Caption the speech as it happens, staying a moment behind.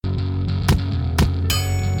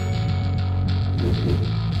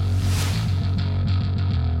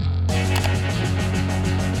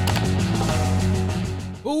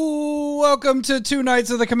Welcome to Two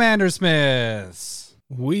Nights of the Commander Smiths.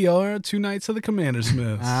 We are Two Nights of the Commander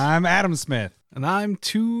Smiths. I'm Adam Smith. And I'm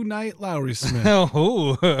Two Night Lowry Smith.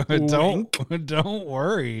 Oh, don't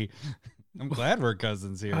worry. I'm glad we're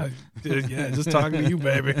cousins here. Just talking to you,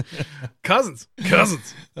 baby. Cousins.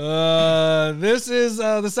 This is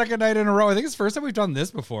the second night in a row. I think it's the first time we've done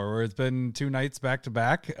this before, where it's been 2 nights back to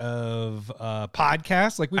back of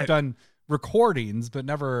podcasts. Like we've done recordings, but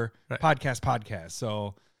never podcast.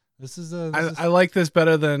 So this is I like this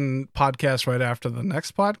better than podcast right after the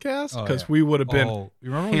next podcast because we would have been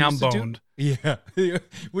ham-boned. Yeah,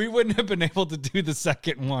 we wouldn't have been able to do the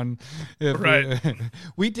second one.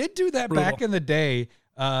 We did do that back in the day.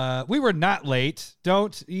 We were not late.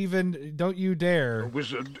 Don't you dare. A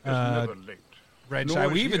wizard is never late. Reg,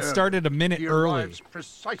 we even started a minute early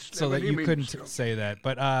so that you couldn't say that.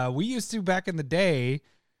 But we used to, back in the day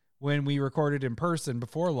when we recorded in person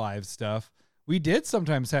before live stuff, we did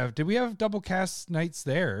sometimes did we have double cast nights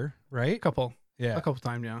there, right? A couple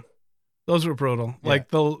times, yeah. Those were brutal. Yeah. Like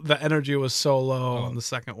the energy was so low on the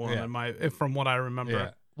second one from what I remember.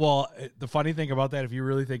 Yeah. Well, the funny thing about that, if you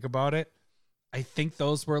really think about it, I think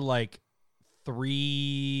those were like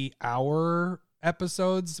 3-hour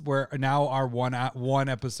episodes, where now our one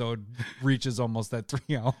episode reaches almost at 3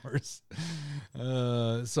 hours.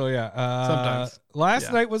 Sometimes.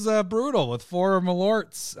 Last night was brutal with 4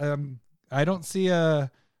 Malorts. I don't see a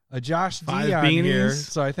Josh D 5 on beanies here,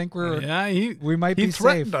 so I think we might be safe. He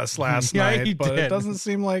threatened us last night, but it doesn't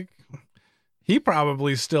seem like he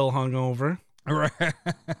probably still hungover. Right.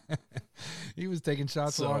 He was taking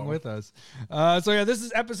shots along with us. This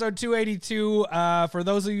is episode 282. For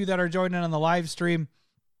those of you that are joining on the live stream,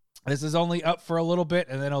 this is only up for a little bit,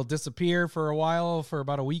 and then it'll disappear for a while, for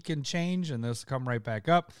about a week and change, and this will come right back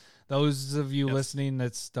up. Those of you listening,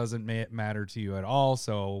 that doesn't matter to you at all,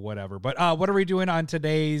 so whatever. But what are we doing on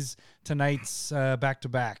tonight's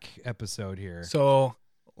back-to-back episode here? So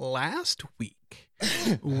last week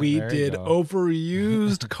we did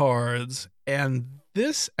overused cards, and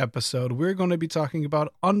this episode we're going to be talking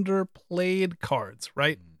about underplayed cards,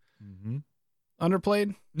 right? Mm-hmm.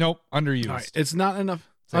 Underplayed? Nope, underused. All right. It's not enough.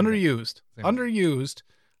 Same underused. thing. Underused.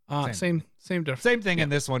 Same difference. Same thing in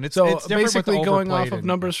this one. It's basically going off of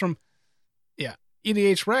numbers from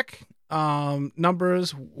EDH Rec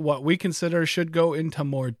numbers, what we consider should go into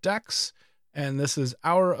more decks, and this is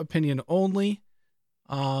our opinion only.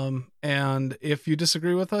 And if you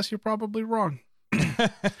disagree with us, you're probably wrong.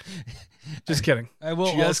 Just kidding. I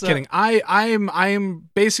will. Just kidding. I'm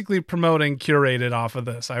basically promoting curated off of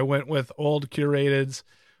this. I went with old curateds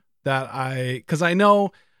because I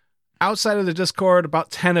know outside of the Discord, about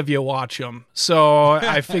 10 of you watch them. So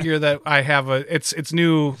I figure that I have it's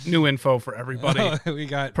new info for everybody. We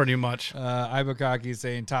got pretty much. Ibukaki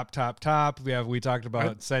saying top. We talked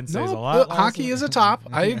about senseis a lot. Hockey is a top.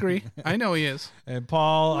 I agree. I know he is. And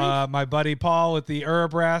Paul, my buddy Paul with the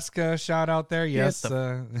Urabraska shout out there. Yes.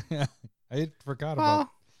 I forgot about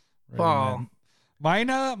Paul. Mine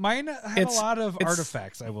had a lot of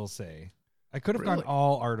artifacts, I will say. I could have gone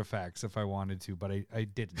all artifacts if I wanted to, but I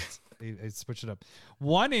didn't. I switched it up.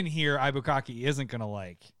 One in here, Ibukaki isn't going to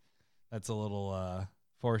like. That's a little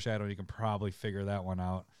foreshadow. You can probably figure that one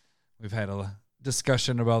out. We've had a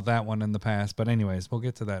discussion about that one in the past. But anyways, we'll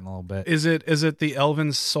get to that in a little bit. Is it the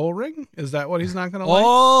Elven Soul Ring? Is that what he's not going to like?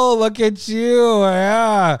 Oh, look at you.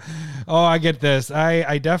 Yeah. Oh, I get this.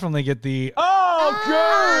 I definitely get the...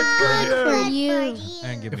 Good for you.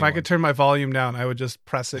 If I could turn my volume down, I would just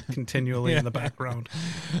press it continually in the background.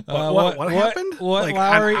 What happened? What like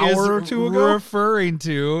Lowry an hour or is two ago? referring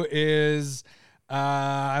to is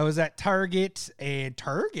I was at Target, and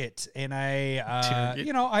I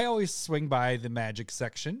I always swing by the magic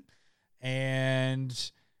section,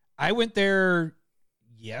 and I went there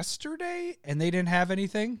yesterday, and they didn't have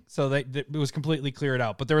anything, so it was completely cleared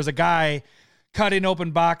out. But there was a guy cutting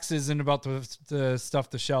open boxes and about to stuff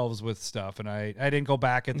the shelves with stuff. And I didn't go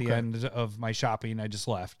back at the end of my shopping. I just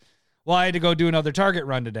left. Well, I had to go do another Target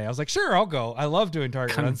run today. I was like, sure, I'll go. I love doing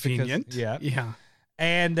Target runs. Convenient. Yeah.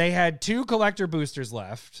 And they had 2 collector boosters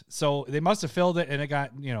left. So they must have filled it, and it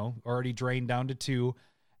got, already drained down to 2.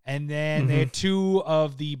 And then they had 2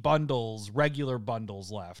 of the regular bundles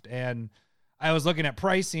left. And I was looking at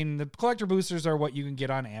pricing. The collector boosters are what you can get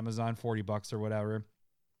on Amazon, $40 or whatever.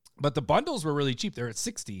 But the bundles were really cheap. They're at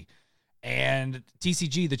 $60, and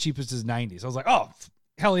TCG, the cheapest, is $90. So I was like, oh,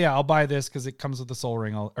 hell yeah, I'll buy this because it comes with the soul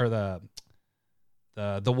ring or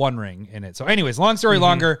the one ring in it. So anyways, long story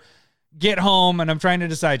longer, get home, and I'm trying to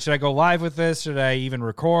decide, should I go live with this? Should I even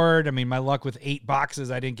record? I mean, my luck with 8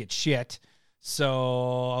 boxes, I didn't get shit. So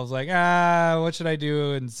I was like, what should I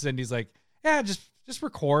do? And Cindy's like, just just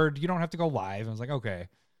record. You don't have to go live. I was like, okay.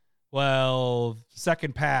 Well,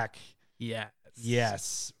 second pack. Yeah.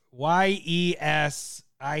 Yes. YES.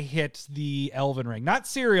 I hit the Elven Ring. Not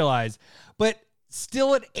serialized, but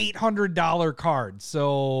still an $800 card.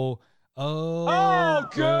 So,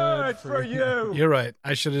 good for you. You're right.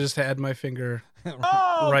 I should have just had my finger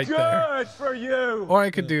right good there. For you. Or I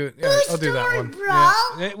could do. Yeah, I'll do that one. Bro.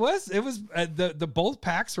 Yeah. It was the both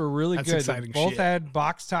packs were really That's good. exciting Both shit. had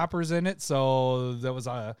box toppers in it, so there was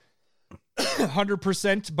a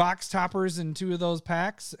 100% box toppers in 2 of those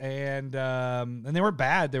packs, and they weren't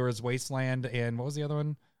bad. There was Wasteland and what was the other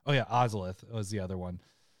one? Oh yeah, Ozolith was the other one.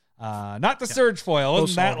 Not the Surge foil. I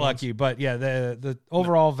wasn't that lucky, but yeah, the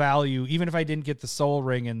overall value, even if I didn't get the Soul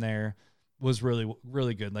Ring in there, was really,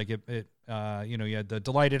 really good. Like it you had the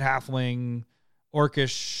Delighted Halfling, the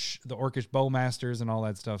Orcish Bowmasters and all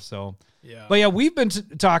that stuff. So, Yeah. but yeah, we've been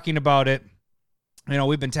talking about it.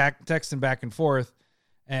 We've been texting back and forth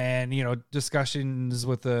and, discussions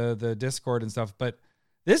with the Discord and stuff, but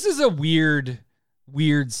this is a weird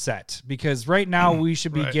set because right now we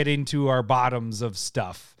should be getting to our bottoms of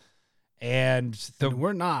stuff. And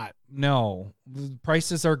we're not. No, the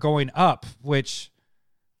prices are going up, which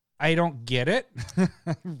I don't get it.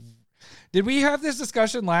 Did we have this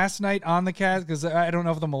discussion last night on the cast? Because I don't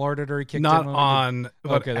know if the Malorditor kicked in. Not on,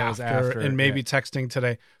 but okay, that was after, and maybe texting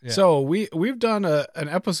today. Yeah. So we've done an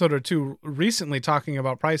episode or two recently talking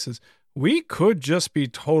about prices. We could just be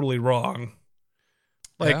totally wrong.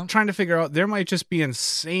 Like trying to figure out, there might just be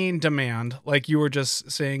insane demand, like you were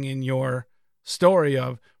just saying in your story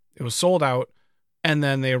of it was sold out, and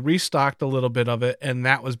then they restocked a little bit of it, and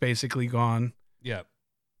that was basically gone. Yeah.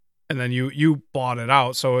 And then you bought it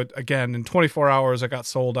out. So again, in 24 hours, it got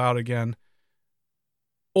sold out again.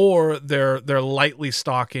 Or they're lightly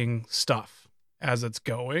stocking stuff as it's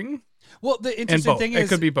going. Well, the interesting thing is it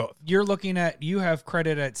could be both. You're looking at, you have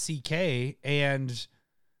credit at CK and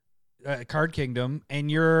Card Kingdom, and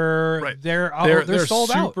they're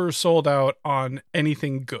sold out. Super sold out on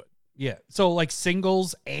anything good. Yeah. So like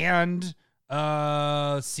singles and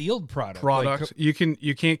sealed product. Like, you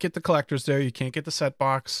can't get the collectors there. You can't get the set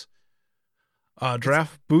box.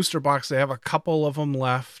 Draft booster box. They have a couple of them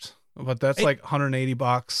left, but that's like $180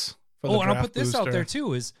 for the draft and I'll put this booster. out there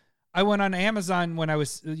too. Is I went on Amazon when I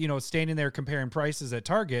was standing there comparing prices at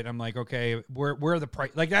Target. I'm like, okay, where are the price?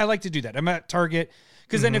 Like I like to do that. I'm at Target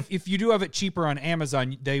because then if you do have it cheaper on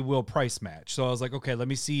Amazon, they will price match. So I was like, okay, let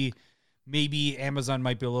me see. Maybe Amazon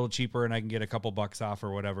might be a little cheaper and I can get a couple bucks off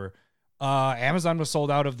or whatever. Amazon was sold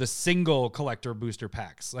out of the single collector booster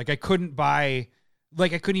packs. Like I couldn't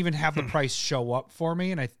even have the price show up for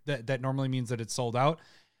me. And that normally means that it's sold out.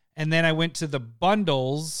 And then I went to the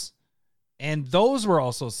bundles and those were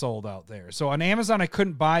also sold out there. So on Amazon, I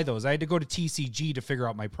couldn't buy those. I had to go to TCG to figure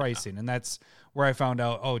out my pricing. And that's where I found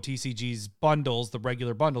out, TCG's bundles, the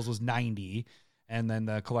regular bundles was $90. And then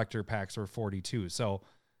the collector packs were $42. So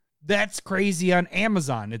that's crazy on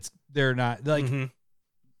Amazon. They're not like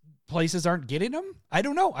places aren't getting them. I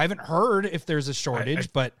don't know. I haven't heard if there's a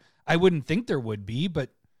shortage, but I wouldn't think there would be. But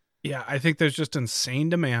yeah, I think there's just insane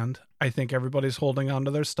demand. I think everybody's holding on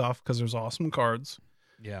to their stuff because there's awesome cards.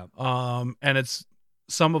 Yeah. And it's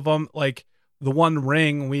some of them, like the One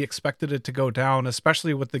Ring, we expected it to go down,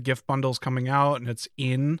 especially with the gift bundles coming out, and it's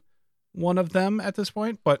in one of them at this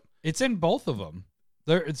point. But it's in both of them.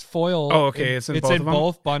 It's foil. Oh, okay. It's in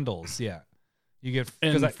both bundles. Yeah. You get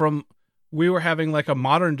we were having like a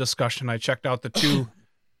modern discussion. I checked out the two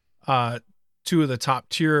of the top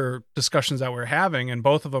tier discussions that we're having, and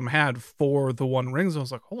both of them had for the One Rings. I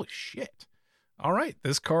was like, holy shit. All right.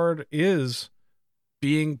 This card is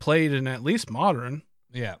being played in at least modern.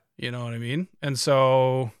 Yeah. You know what I mean? And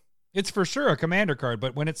so it's for sure a commander card,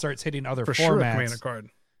 but when it starts hitting other formats, sure a commander card.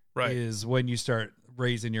 Right. Is when you start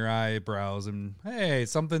raising your eyebrows and, hey,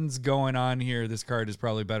 something's going on here. This card is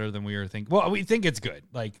probably better than we were thinking. Well, we think it's good.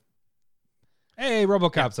 Like, hey,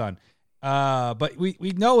 RoboCop's on. But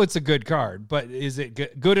we know it's a good card, but is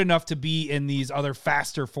it good enough to be in these other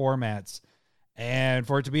faster formats? And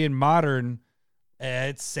for it to be in modern,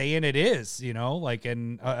 it's saying it is, like,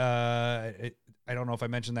 and I don't know if I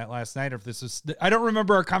mentioned that last night or if this was, I don't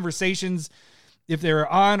remember our conversations, if they were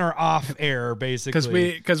on or off air,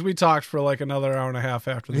 basically. Because we talked for like another hour and a half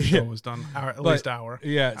after the show was done, least hour.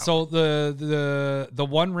 Yeah. So the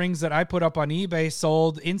One Rings that I put up on eBay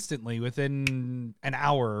sold instantly within an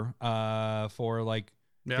hour for like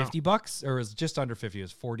 $50, or it was just under 50. It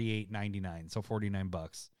was $48.99, so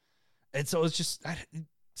 $49. And so it's just,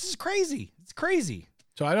 this is crazy. It's crazy.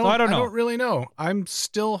 So I don't really know. I'm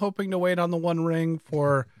still hoping to wait on the One Ring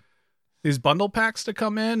for these bundle packs to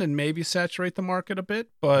come in and maybe saturate the market a bit,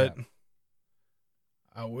 but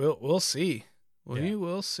We'll see. We Yeah.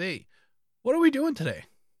 will see. What are we doing today,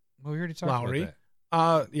 Well, we already talked Lowry?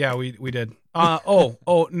 about that. Yeah, we did. Not fully.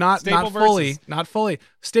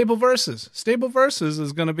 Stable versus. Stable versus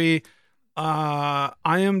is going to be. I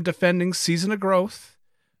am defending Season of Growth,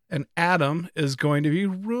 and Adam is going to be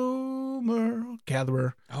Rumor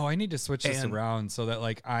Gatherer. Oh, I need to switch this around so that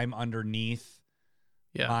like I'm underneath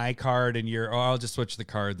Yeah. my card and you're. Oh, I'll just switch the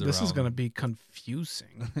cards around. This is going to be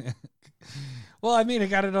confusing. Well, I mean, I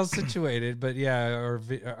got it all situated, but yeah,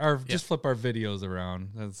 or just flip our videos around.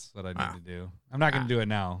 That's what I need to do. I'm not going to do it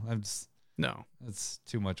now. No, it's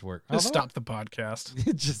too much work. Just stop the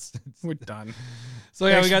podcast. We're done. So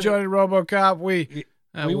yeah, Thanks we got for joining RoboCop.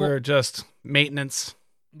 We're just maintenance.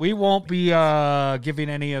 We won't be giving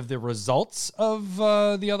any of the results of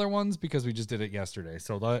the other ones because we just did it yesterday.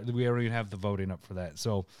 So we don't even have the voting up for that.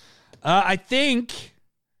 So I think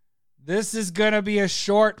this is going to be a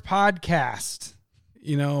short podcast.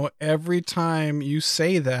 You know, every time you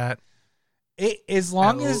say that, as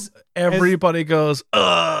long as everybody goes,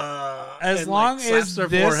 as long as their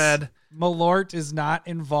forehead. Malort is not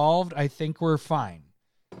involved, I think we're fine.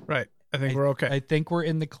 Right. I think we're okay. I think we're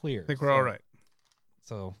in the clear. I think we're all right.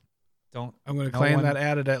 So I'm going to claim that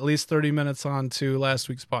added at least 30 minutes on to last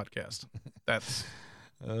week's podcast. That's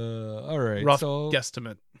all right. Rough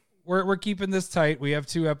guesstimate. We're keeping this tight. We have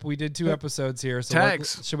we did 2 episodes here. So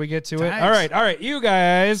tags. Should we get to it? All right. You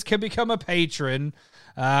guys can become a patron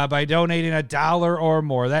by donating $1 or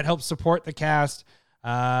more. That helps support the cast.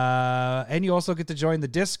 And you also get to join the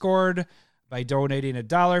Discord by donating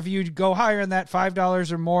 $1. If you go higher than that,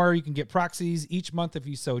 $5 or more, you can get proxies each month if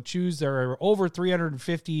you so choose. There are over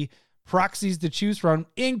 350 proxies to choose from,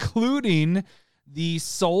 including the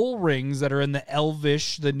soul rings that are in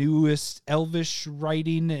the newest Elvish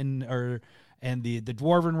writing and the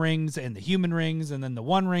dwarven rings and the human rings, and then the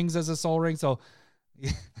one rings as a soul ring. So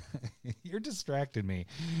you're distracting me.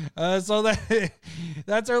 So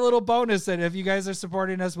that's our little bonus. And if you guys are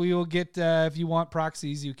supporting us, we will get, if you want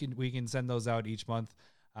proxies, we can send those out each month.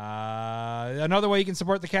 Another way you can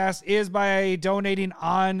support the cast is by donating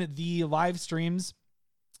on the live streams,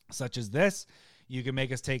 such as this. You can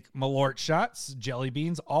make us take Malort shots, jelly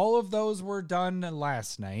beans. All of those were done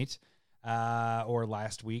last night or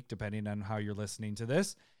last week, depending on how you're listening to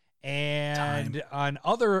this. And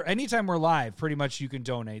anytime we're live, pretty much you can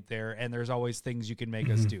donate there, and there's always things you can make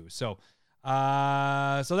us do. So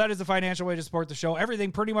that is the financial way to support the show.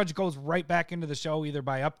 Everything pretty much goes right back into the show, either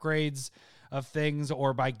by upgrades of things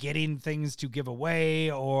or by getting things to give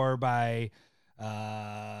away or by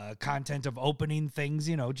content of opening things,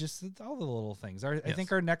 just all the little things. I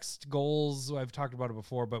think our next goals, I've talked about it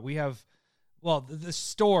before, but we have, the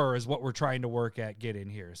store is what we're trying to work at getting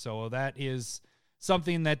here. So that is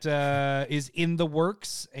something that is in the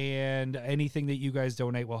works, and anything that you guys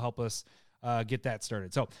donate will help us get that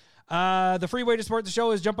started. So the free way to support the show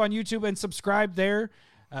is jump on YouTube and subscribe there.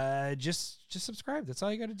 Just subscribe. That's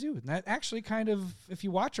all you got to do. And that actually kind of, if you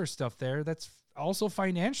watch our stuff there, that's also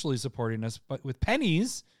financially supporting us, but with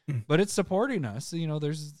pennies, but it's supporting us.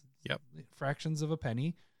 There's fractions of a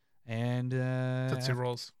penny, and Tootsie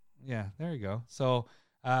Rolls. Yeah, there you go. So,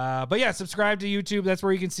 but yeah, subscribe to YouTube. That's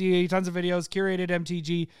where you can see tons of videos, curated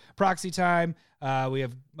MTG, proxy time. We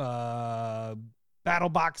have battle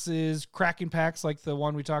boxes, cracking packs like the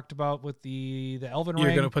one we talked about with the Elven Ring.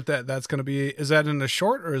 You're going to put that's going to be, is that in a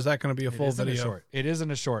short or is that going to be a full video? It is in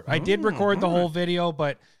a short. I did record the whole video,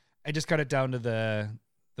 but I just cut it down to the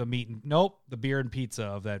meat and the beer and pizza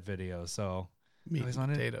of that video. So meat and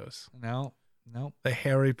potatoes. No. The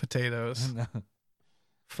hairy potatoes. No.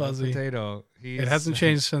 Fuzzy potato. It hasn't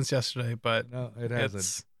changed since yesterday, but no, it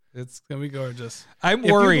hasn't. It's gonna be gorgeous. I'm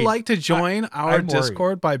worried. If you'd like to join our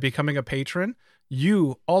Discord by becoming a patron,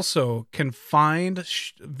 you also can find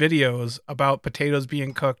videos about potatoes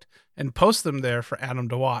being cooked and post them there for Adam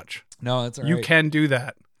to watch. No, that's all right. You can do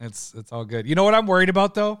that. It's all good. You know what I'm worried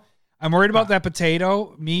about though? I'm worried about that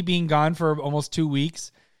potato, me being gone for almost 2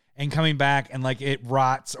 weeks and coming back and like it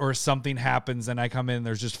rots or something happens and I come in and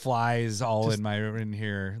there's just flies all in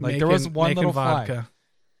here. Like there was one little vodka.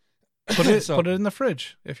 Fly. Put it in the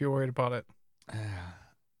fridge if you're worried about it.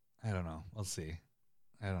 I don't know. We'll see.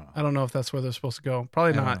 I don't know if that's where they're supposed to go.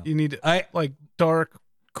 Probably not. You need like dark,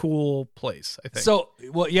 cool place, I think. So,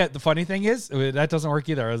 the funny thing is that doesn't work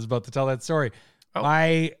either. I was about to tell that story. Oh.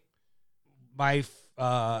 My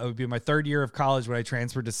it would be my 3rd year of college when I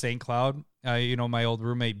transferred to St. Cloud. My old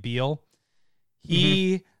roommate Beal,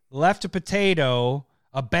 he left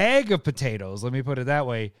a bag of potatoes, let me put it that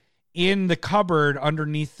way, in the cupboard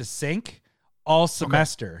underneath the sink all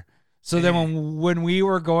semester. Okay. So then when we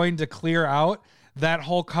were going to clear out, that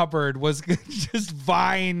whole cupboard was just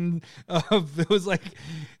vine of, it was like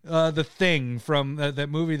the Thing from that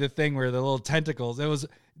movie, The Thing, where the little tentacles,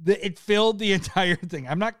 it filled the entire thing.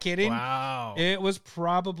 I'm not kidding. Wow. It was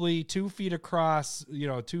probably 2 feet across,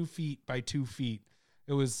 2 feet by 2 feet.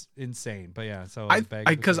 It was insane. But yeah, so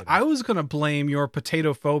because I was going to blame your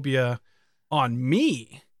potato phobia on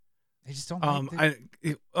me. I just don't like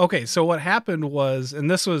okay, so what happened was, and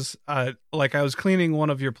this was like I was cleaning one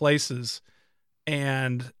of your places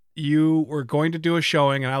and you were going to do a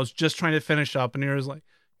showing and I was just trying to finish up, and you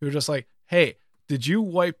were just like, hey, did you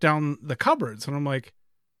wipe down the cupboards? And I'm like,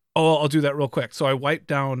 oh, I'll do that real quick. So I wiped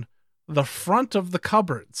down the front of the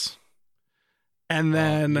cupboards. And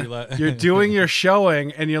then you're doing your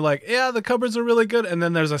showing and you're like, yeah, the cupboards are really good. And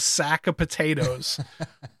then there's a sack of potatoes,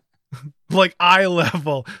 like eye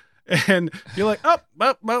level. And you're like, oh,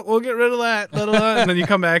 we'll get rid of that. And then you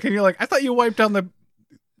come back and you're like, I thought you wiped down the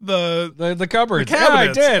cupboards. The yeah, I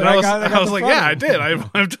did. And I was like, yeah, I did. I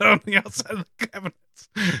wiped down the outside of the cabinets.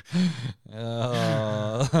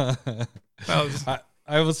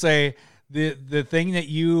 I will say the thing that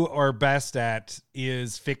you are best at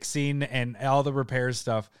is fixing and all the repair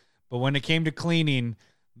stuff. But when it came to cleaning,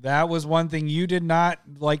 that was one thing you did not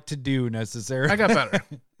like to do necessarily. I got better.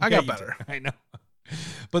 I got better. I know.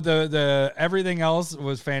 But the everything else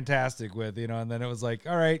was fantastic with, and then it was like,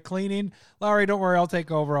 all right, cleaning. Lowry, don't worry, I'll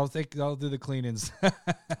take over. I'll do the cleanings.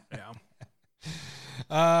 Yeah.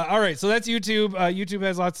 All right, so that's YouTube. YouTube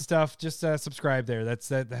has lots of stuff. Just subscribe there.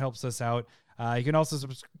 That helps us out. You can also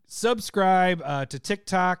subscribe to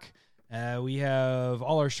TikTok. We have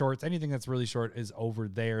all our shorts. Anything that's really short is over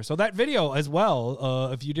there. So that video as well,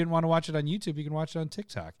 if you didn't want to watch it on YouTube, you can watch it on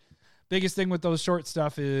TikTok. Biggest thing with those short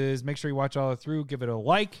stuff is make sure you watch all the way through. Give it a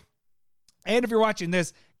like. And if you're watching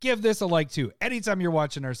this, give this a like too. Anytime you're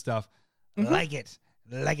watching our stuff, like it.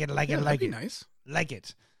 Like it. That'd be nice. Like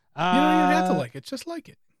it. You don't even have to like it. Just like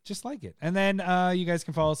it. Just like it. And then you guys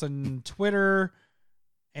can follow us on Twitter.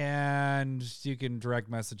 And you can direct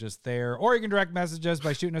message us there. Or you can direct message us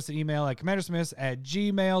by shooting us an email at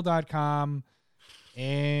commandersmiths@gmail.com.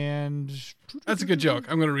 And that's a good joke.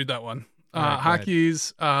 I'm going to read that one.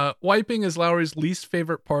 Hockey's wiping is Lowry's least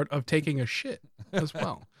favorite part of taking a shit as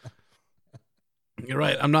well. You're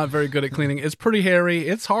right. I'm not very good at cleaning. It's pretty hairy.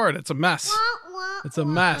 It's hard. It's a mess. It's a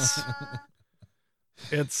mess.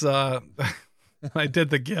 It's I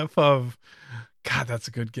did the gif of, God, that's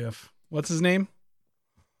a good gif. What's his name?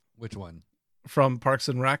 Which one? From Parks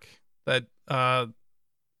and Rec, that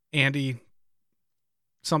Andy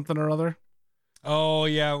something or other. Oh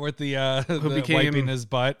yeah, with the wiping his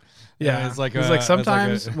butt. Yeah, it's like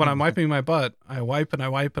sometimes when I'm wiping my butt, I wipe and I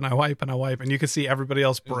wipe and I wipe and I wipe, and you can see everybody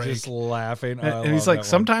else break, just laughing. And he's like,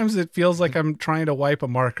 sometimes it feels like I'm trying to wipe a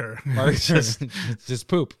marker. It's just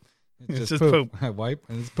poop. It's just poop. I wipe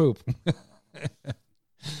and it's poop.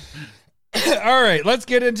 All right, let's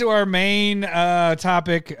get into our main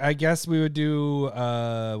topic. I guess we would do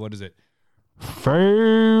what is it?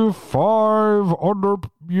 Fave 5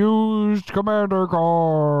 underused commander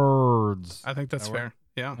cards. I think that's fair.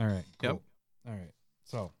 Yeah. All right. Cool. Yep. All right.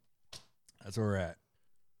 So that's where we're at.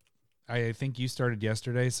 I think you started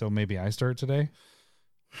yesterday, so maybe I start today.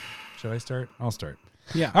 Should I start? I'll start.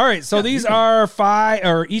 Yeah. All right. So these are 5,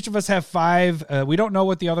 or each of us have 5. We don't know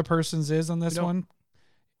what the other person's is on this one.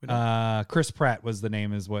 Chris Pratt was the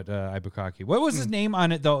name, is what Ibukaki. What was his name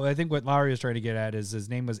on it though? I think what Lowry was trying to get at is his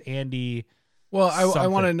name was Andy. Well, I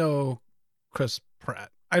want to know Chris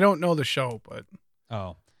Pratt. I don't know the show, but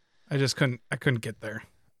I couldn't get there.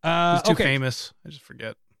 He's too famous. I just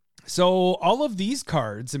forget. So all of these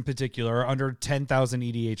cards in particular are under 10,000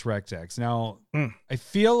 EDH rec decks. Now, I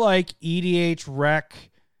feel like EDH rec,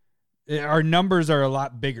 our numbers are a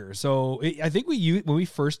lot bigger. So I think when we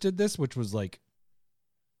first did this, which was like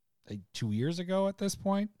 2 years ago at this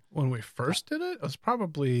point. When we first did it, it was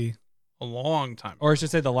probably a long time ago. Or I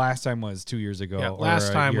should say the last time was 2 years ago. Yeah,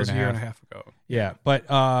 last time was a year and a half ago. Yeah, but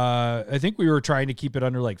I think we were trying to keep it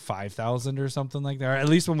under like 5,000 or something like that. At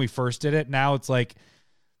least when we first did it. Now it's like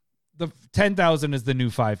the 10,000 is the new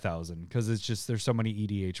 5,000 because it's just there's so many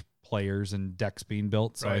EDH players and decks being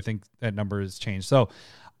built. So I think that number has changed. So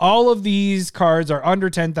all of these cards are under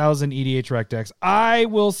 10,000 EDH rec decks. I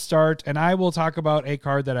will start, and I will talk about a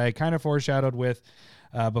card that I kind of foreshadowed with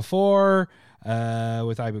before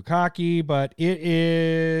with Ibukaki, but it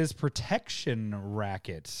is Protection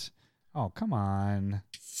Racket. Oh, come on.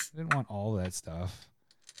 I didn't want all that stuff.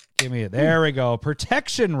 Give me it. There we go.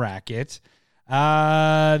 Protection Racket.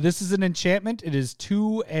 This is an enchantment. It is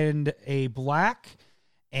 2 and a black.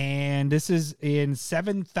 And this is in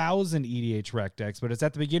 7,000 EDH rec decks, but it's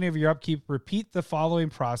at the beginning of your upkeep. Repeat the following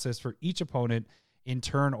process for each opponent in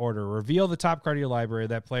turn order. Reveal the top card of your library.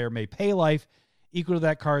 That player may pay life equal to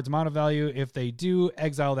that card's amount of value. If they do,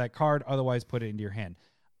 exile that card. Otherwise, put it into your hand.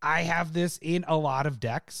 I have this in a lot of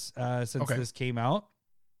decks since this came out.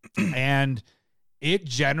 And it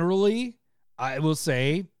generally, I will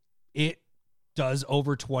say, it does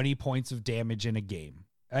over 20 points of damage in a game.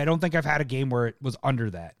 I don't think I've had a game where it was under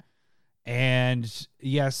that. And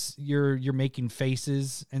yes, you're making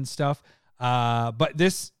faces and stuff. But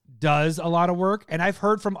this does a lot of work. And I've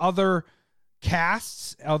heard from other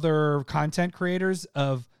casts, other content creators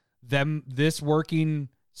of this working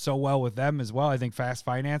so well with them as well. I think Fast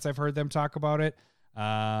Finance, I've heard them talk about it.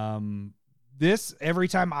 This, every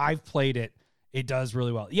time I've played it, it does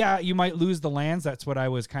really well. Yeah, you might lose the lands. That's what I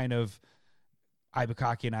was kind of,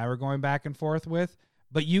 Ibukaki and I were going back and forth with.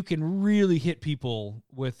 But you can really hit people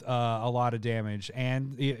with a lot of damage.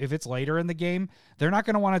 And if it's later in the game, they're not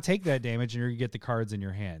going to want to take that damage, and you're going to get the cards in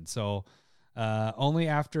your hand. So only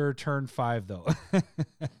after turn 5, though.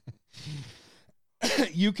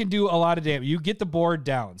 You can do a lot of damage. You get the board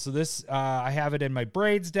down. So this, I have it in my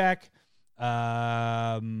Braids deck.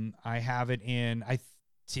 I have it in, I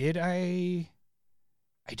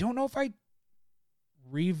don't know if I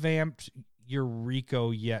revamped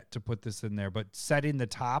Eureka yet to put this in there, but setting the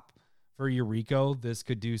top for Eureka, this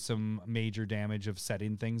could do some major damage of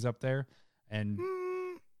setting things up there. And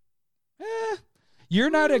you're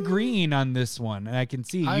not agreeing on this one, and I can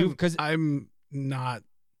see you because I'm not.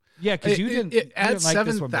 Yeah, because you didn't. At like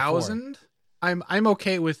 7,000, I'm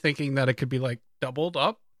okay with thinking that it could be like doubled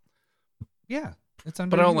up. Yeah, it's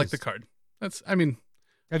but I don't like the card. That's, I mean,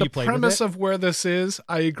 have the you played premise with it? of where this is,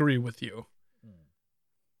 I agree with you.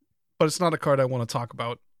 But it's not a card I want to talk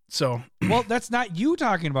about. So, well, that's not you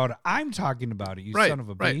talking about it. I'm talking about it. You son of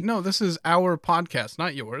a right. bee. No, this is our podcast,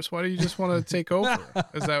 not yours. Why do you just want to take over?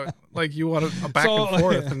 Is that like you want a back and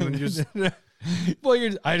forth, and then you just?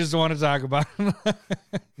 Well, I just want to talk about it.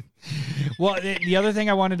 Well, the other thing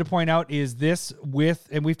I wanted to point out is this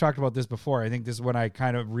and we've talked about this before. I think this is when I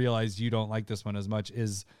kind of realized you don't like this one as much,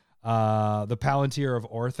 is the Palantir of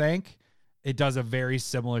Orthanc. It does a very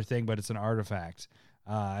similar thing, but it's an artifact.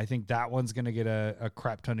 I think that one's going to get a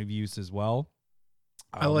crap ton of use as well.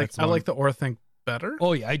 I like the Orthanc better.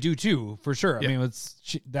 Oh yeah, I do too, for sure. Yeah. I mean,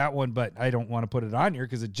 it's that one, but I don't want to put it on here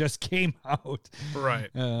because it just came out. Right.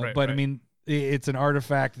 But I mean, it's an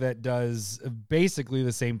artifact that does basically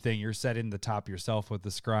the same thing. You're setting the top yourself with the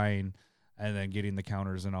scrying and then getting the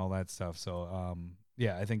counters and all that stuff. So,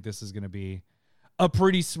 yeah, I think this is going to be a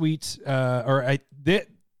pretty sweet,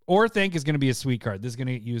 Orthanc is going to be a sweet card. This is going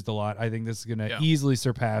to get used a lot. I think this is going to easily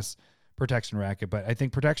surpass Protection Racket, but I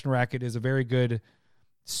think Protection Racket is a very good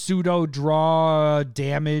pseudo draw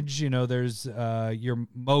damage. You know, there's your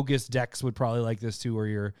Mogus decks would probably like this too,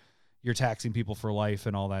 where you're taxing people for life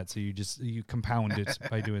and all that. So you compound it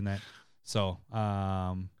by doing that. So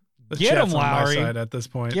get him, Lowry. Side at this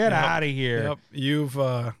point. Get out of here. Yep.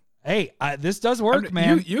 You've hey, this does work,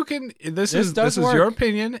 man. You can. This is your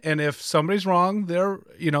opinion, and if somebody's wrong,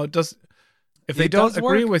 if they don't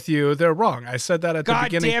agree with you, they're wrong. I said that at the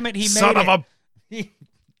beginning. God damn it, he son made of it.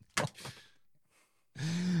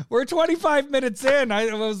 We're 25 minutes in.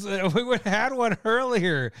 We had one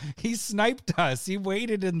earlier. He sniped us. He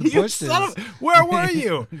waited in the bushes. Where were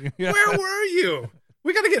you? Where were you?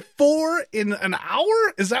 We got to get 4 in an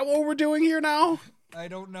hour? Is that what we're doing here now? I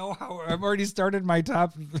don't know how. I've already started my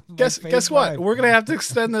top. Guess what? We're going to have to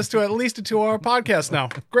extend this to at least a 2-hour podcast now.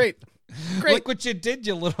 Great. Look what you did,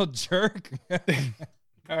 you little jerk. All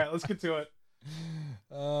right, let's get to it.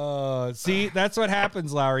 See, that's what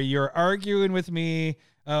happens, Lowry. You're arguing with me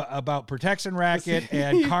about Protection Racket,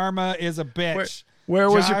 and Karma is a bitch. Where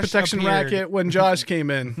was your Protection Racket when Josh came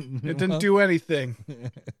in? It didn't do anything.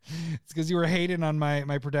 It's because you were hating on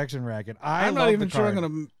my Protection Racket. I'm not even sure I'm going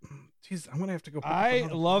to... Jeez, I'm going to have to go... I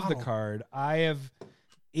love the card. I have...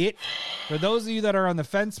 It, for those of you that are on the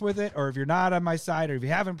fence with it, or if you're not on my side, or if you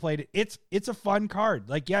haven't played it, it's a fun card.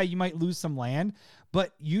 Like, yeah, you might lose some land,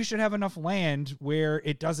 but you should have enough land where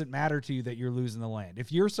it doesn't matter to you that you're losing the land.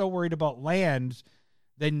 If you're so worried about land,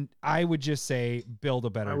 then I would just say build a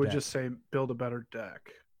better deck. I would just say build a better deck.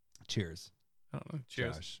 Cheers. I don't know.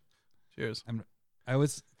 Cheers. Josh. Cheers. I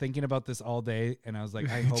was thinking about this all day, and I was like,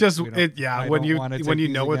 I hope when you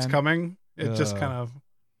know what's coming, it just kind of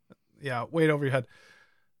weight over your head.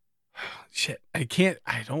 Shit,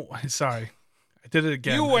 sorry. I did it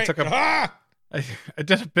again. I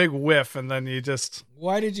did a big whiff, and then you just...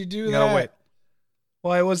 Why did you do that? Gotta wait.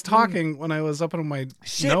 Well, I was talking when I was up on my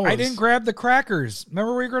nose. I didn't grab the crackers.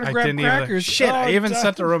 Remember we were going to grab crackers? Shit, I even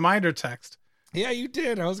sent a reminder text. Yeah, you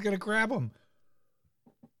did. I was going to grab them.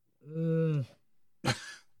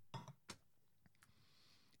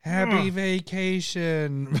 Happy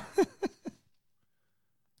vacation.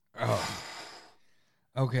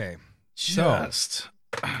 Okay. Just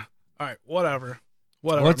all right, whatever.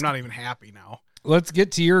 I'm not even happy now. Let's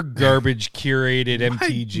get to your garbage curated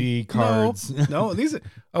MTG cards. No, these are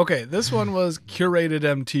okay. This one was curated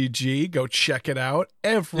MTG. Go check it out.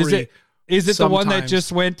 Is it the one that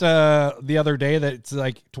just went the other day that's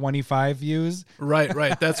like 25 views?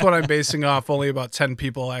 Right. That's what I'm basing off. Only about 10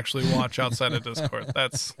 people actually watch outside of Discord.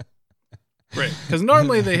 That's great. Because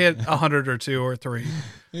normally they hit 100 or 2 or 3.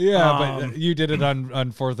 Yeah, but you did it on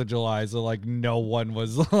 4th of July, so like no one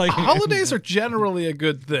was like... Holidays are generally a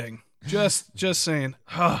good thing. Just saying.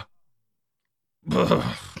 Mm-hmm.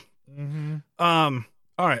 All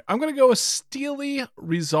right, I'm going to go with Steely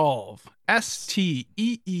Resolve.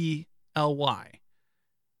 Steely.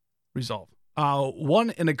 Resolve. 1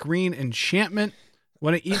 in a green enchantment.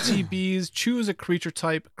 When it ETBs, choose a creature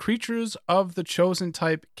type. Creatures of the chosen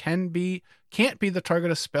type can't be the target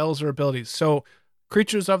of spells or abilities. So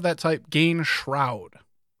creatures of that type gain Shroud.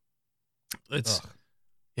 It's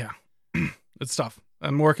tough.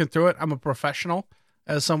 I'm working through it. I'm a professional,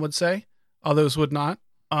 as some would say. Others would not.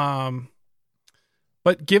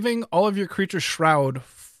 But giving all of your creatures Shroud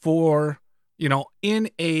for, in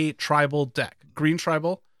a tribal deck. Green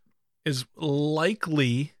tribal is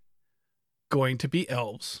likely going to be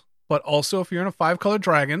elves. But also, if you're in a 5-color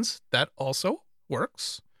dragons, that also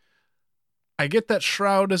works. I get that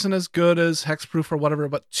Shroud isn't as good as Hexproof or whatever,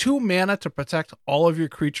 but 2 mana to protect all of your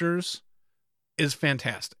creatures is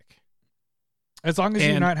fantastic. As long as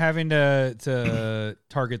you're not having to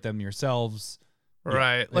target them yourselves.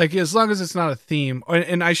 Right. Like as long as it's not a theme.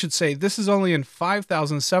 And I should say, this is only in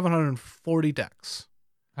 5,740 decks.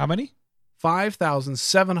 How many?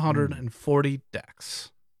 5,740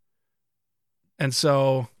 decks. And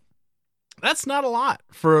so that's not a lot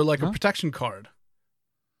for like a protection card.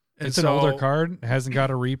 It's an older card. It hasn't got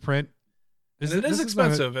a reprint. It is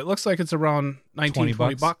expensive. It looks like it's around 19,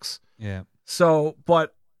 20 bucks. Yeah. So,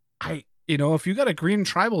 but if you got a green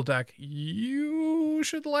tribal deck, you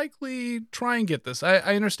should likely try and get this.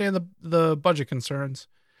 I understand the budget concerns.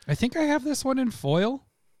 I think I have this one in foil.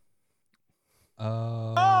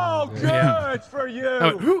 Good for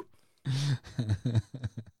you.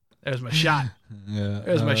 There's my shot. Yeah,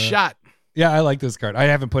 There's my shot. Yeah, I like this card. I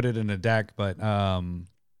haven't put it in a deck, but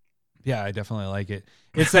yeah, I definitely like it.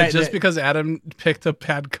 It's that because Adam picked a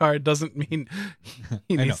bad card doesn't mean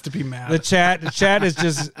he needs to be mad. The chat is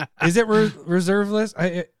just is it reserve list?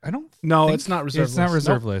 I don't. No, it's not reserve. It's not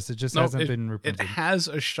reserve list. It just hasn't been reprinted. It has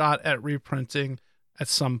a shot at reprinting at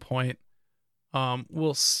some point.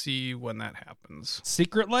 We'll see when that happens.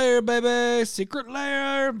 Secret layer, baby, secret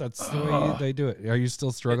layer. That's the way they do it. Are you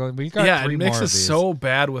still struggling? We got 3 it more makes of it these. so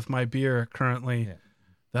bad with my beer currently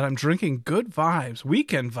that I'm drinking Good Vibes,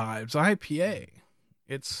 Weekend Vibes IPA.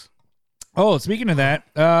 Speaking of that,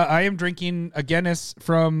 I am drinking a Guinness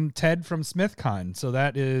from Ted from SmithCon. So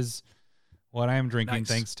that is what I am drinking. Nice.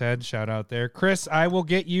 Thanks, Ted. Shout out there. Chris, I will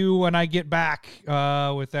get you when I get back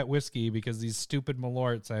with that whiskey because these stupid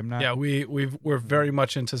Malorts, I'm not. Yeah, we're very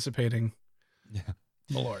much anticipating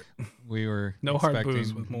Malort. We were no hard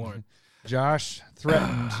booze with Malort. Josh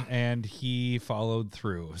threatened and he followed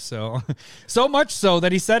through. So much so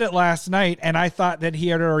that he said it last night and I thought that he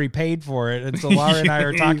had already paid for it. And so Laura and I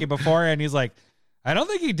were talking before and he's like, I don't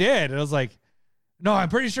think he did. And I was like, no, I'm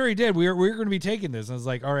pretty sure he did. We're going to be taking this. And I was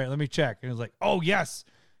like, all right, let me check. And I was like, oh yes,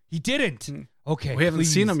 he didn't. Okay. We haven't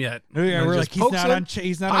seen him yet. Yeah, we're like,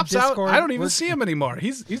 he's not on Discord. I don't even see him anymore.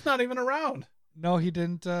 He's not even around. No, he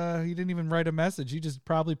didn't. He didn't even write a message. He just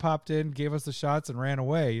probably popped in, gave us the shots, and ran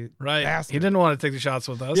away. Right. Bastard. He didn't want to take the shots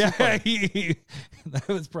with us. Yeah, that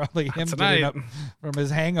was probably him getting up from his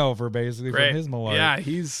hangover, basically from his Malort. Yeah,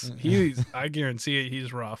 he's. I guarantee it.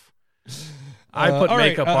 He's rough. I put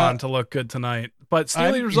makeup on to look good tonight, but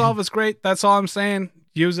Steely Resolve is great. That's all I'm saying.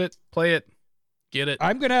 Use it, play it, get it.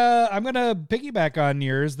 I'm gonna piggyback on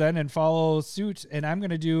yours then and follow suit, and I'm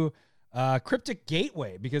gonna do. Cryptic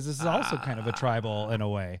Gateway, because this is also kind of a tribal in a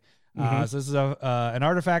way. So this is an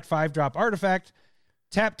artifact, 5-drop artifact.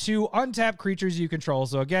 Tap 2 untap creatures you control.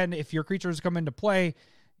 So again, if your creatures come into play,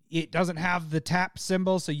 it doesn't have the tap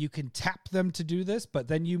symbol, so you can tap them to do this, but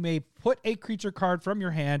then you may put a creature card from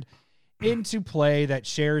your hand into play that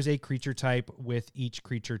shares a creature type with each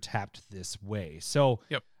creature tapped this way. So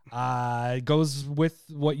it goes with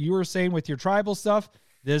what you were saying with your tribal stuff.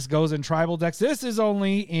 This goes in tribal decks. This is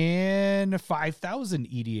only in 5,000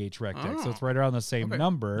 EDH rec decks, so it's right around the same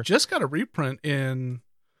number. Just got a reprint in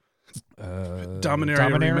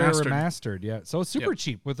Dominaria Remastered. Yeah, so it's super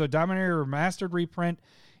cheap with a Dominaria Remastered reprint.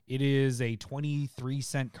 It is a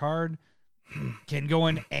 23-cent card. can go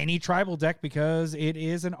in any tribal deck because it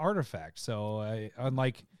is an artifact. So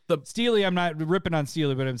unlike Steely, I'm not ripping on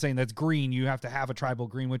Steely, but I'm saying that's green. You have to have a tribal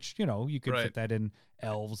green, which, you could fit that in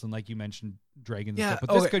elves and, like you mentioned, dragons and stuff.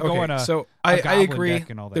 But this could go in a I goblin agree. deck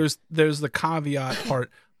and all that. There's the caveat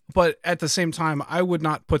part, but at the same time, I would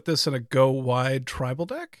not put this in a go wide tribal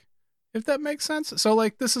deck, if that makes sense. So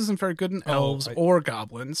like this isn't very good in elves or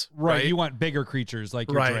goblins. Right. You want bigger creatures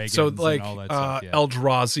like your dragons so like and all that stuff. Yeah.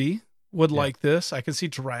 Eldrazi would like this. I can see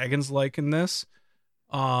dragons liking this.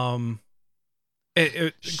 Because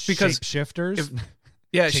shapeshifters.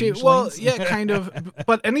 Kind of.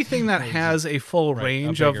 But anything that has a full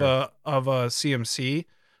range of a CMC,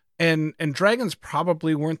 and dragons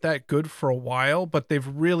probably weren't that good for a while, but they've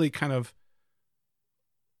really kind of,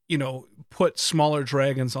 put smaller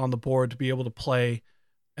dragons on the board to be able to play,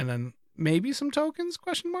 and then maybe some tokens ?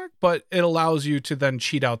 But it allows you to then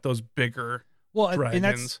cheat out those bigger dragons.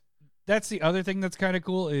 And that's the other thing that's kind of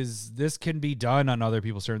cool is this can be done on other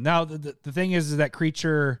people's turn. Now, the thing is that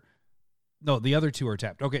creature... No, the other two are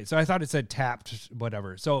tapped. Okay, so I thought it said tapped,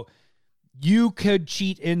 whatever. So you could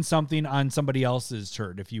cheat in something on somebody else's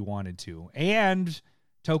turn if you wanted to. And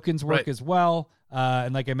tokens work as well.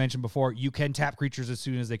 And like I mentioned before, you can tap creatures as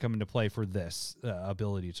soon as they come into play for this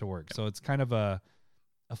ability to work. So it's kind of a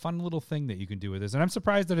fun little thing that you can do with this. And I'm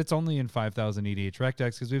surprised that it's only in 5,000 EDH rec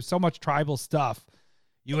decks because we have so much tribal stuff.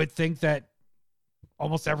 You would think that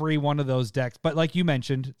almost every one of those decks, but like you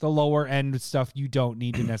mentioned, the lower end stuff you don't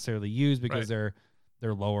need to necessarily use because they're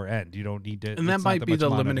lower end. You don't need to, and that might be the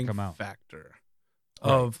limiting factor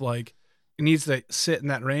of like it needs to sit in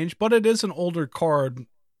that range. But it is an older card.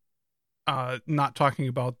 Not talking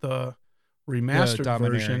about the remastered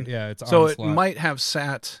version. Yeah, it's so it might have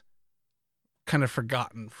sat kind of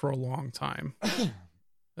forgotten for a long time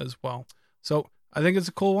as well. So I think it's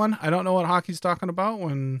a cool one. I don't know what Hockey's talking about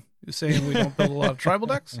when you're saying we don't build a lot of tribal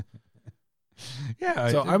decks. Yeah.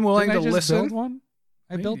 So I'm willing to listen. Build one?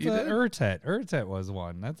 I built Urtet. Urtet was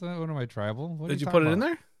one. That's one of my tribal. Did you put it in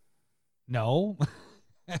there? No.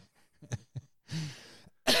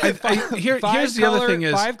 Here's the other thing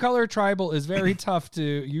is 5-color tribal is very tough to.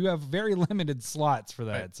 You have very limited slots for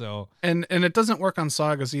that. So and it doesn't work on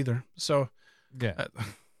sagas either. So yeah.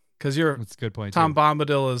 Because that's a good point. Tom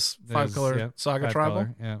Bombadil is 5-color saga tribal,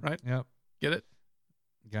 yeah, right? Yep. Get it?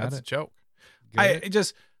 That's a joke. I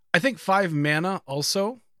think 5 mana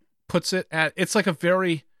also puts it at. It's like it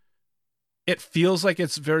feels like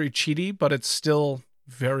it's very cheaty, but it's still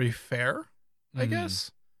very fair. I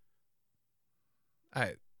guess.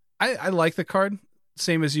 I like the card,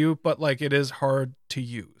 same as you, but like it is hard to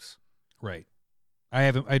use. Right.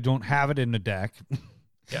 I don't have it in the deck.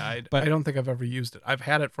 Yeah, I don't think I've ever used it. I've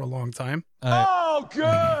had it for a long time.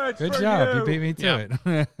 Good. Good job. You beat me to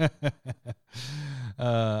it.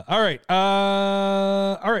 All right.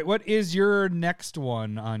 What is your next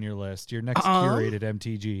one on your list? Your next curated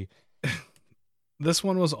MTG? This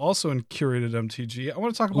one was also in curated MTG. I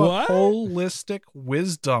want to talk about Holistic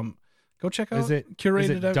Wisdom. Go check out curated.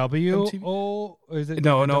 Is it W MTG. O? Is it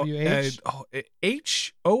no? WH?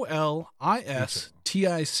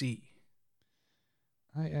 HOLISTIC.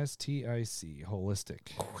 ISTIC, holistic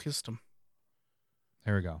wisdom.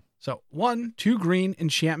 There we go. So 1, 2 green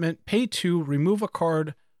enchantment, pay 2, remove a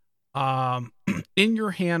card in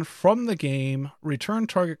your hand from the game, return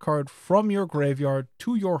target card from your graveyard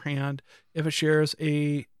to your hand. If it shares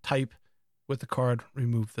a type with the card,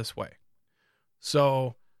 remove this way.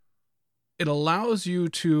 So it allows you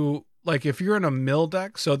to, like, if you're in a mill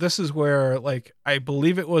deck, so this is where, like, I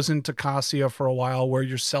believe it was in Tacasia for a while where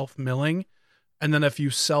you're self-milling. And then if you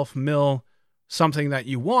self-mill something that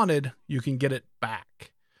you wanted, you can get it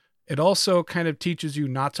back. It also kind of teaches you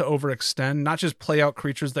not to overextend, not just play out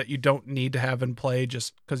creatures that you don't need to have in play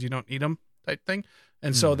just because you don't need them type thing.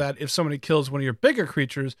 And so that if somebody kills one of your bigger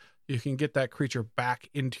creatures, you can get that creature back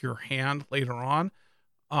into your hand later on.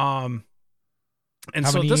 And How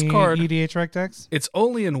so this card, EDH rec decks? It's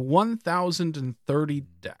only in 1,030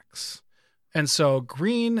 decks. And so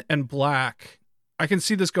green and black, I can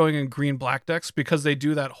see this going in green-black decks because they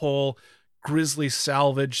do that whole Grizzly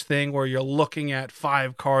salvage thing where you're looking at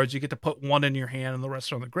 5 cards. You get to put 1 in your hand and the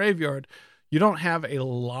rest are on the graveyard. You don't have a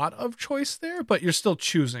lot of choice there, but you're still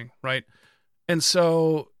choosing, right? And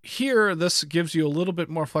so here, this gives you a little bit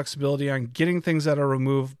more flexibility on getting things that are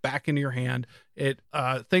removed back into your hand.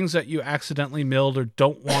 Things that you accidentally milled or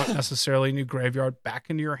don't want necessarily in your graveyard back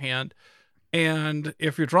into your hand. And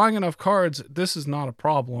if you're drawing enough cards, this is not a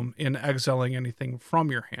problem in exiling anything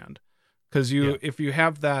from your hand. Because if you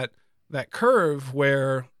have that curve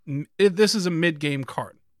where this is a mid-game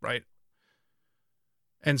card, right?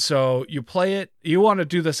 And so you play it. You want to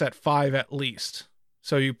do this at 5 at least.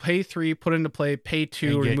 So you pay 3, put into play, pay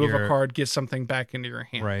 2, remove a card, get something back into your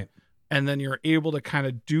hand. Right. And then you're able to kind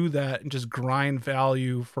of do that and just grind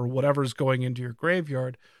value for whatever's going into your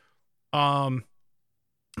graveyard. I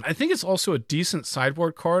think it's also a decent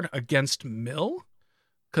sideboard card against mill,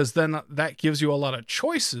 because then that gives you a lot of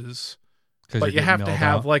choices. But you have to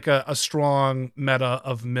have like a strong meta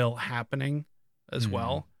of mill happening as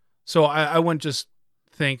well. So I wouldn't just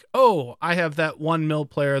think, oh, I have that 1 mill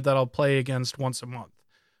player that I'll play against once a month.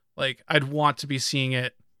 Like, I'd want to be seeing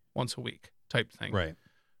it once a week type thing. Right.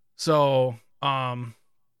 So, yeah,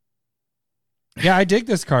 I dig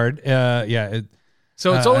this card.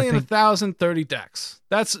 So it's only in 1,030 decks.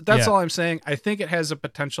 That's all I'm saying. I think it has a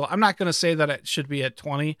potential. I'm not going to say that it should be at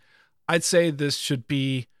 20. I'd say this should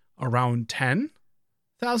be around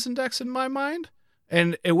 10,000 decks in my mind.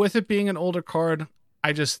 And with it being an older card,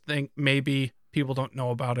 I just think maybe people don't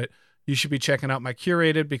know about it. You should be checking out my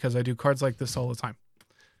curated, because I do cards like this all the time.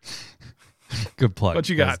 Good plug. What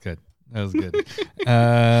you got? That was good.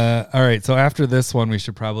 All right. So after this one, we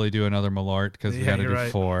should probably do another Malort, because we got to do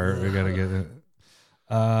 4. We got to get it.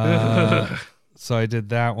 So I did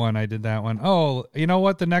that one. Oh, you know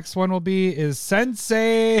what the next one will be is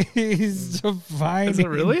Sensei's Divine. Is it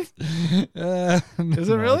really? Is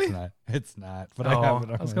it really? It's not. But I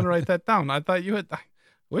was going to write that down. I thought you had.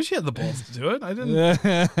 Wish you had the balls to do it. I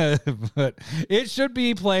didn't. But it should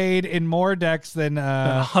be played in more decks than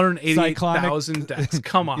 188,000 decks.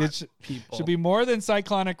 Come on, people. Should be more than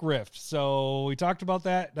Cyclonic Rift. So we talked about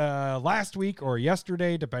that last week or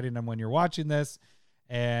yesterday, depending on when you're watching this.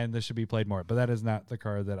 And this should be played more. But that is not the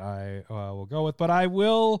card that I will go with. But I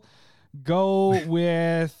will go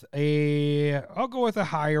with I'll go with a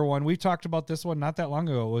higher one. We talked about this one not that long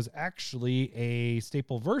ago. It was actually a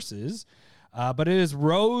Staple Versus. But it is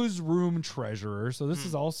Rose Room Treasurer. So this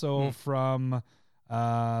is also from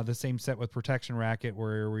the same set with Protection Racket,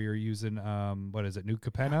 where we are using, what is it, New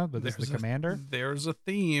Capenna? But this is the Commander. There's a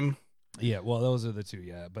theme. Yeah, well, those are the two,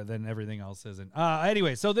 yeah. But then everything else isn't.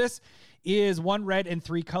 Anyway, so this is 1 red and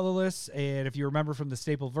 3 colorless. And if you remember from the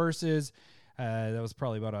Staple Versus, that was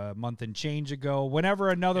probably about a month and change ago. Whenever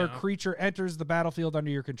another creature enters the battlefield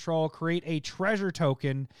under your control, create a treasure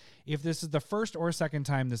token. If this is the first or second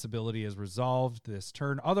time this ability is resolved this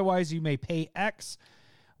turn. Otherwise, you may pay X.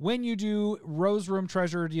 When you do, Rose Room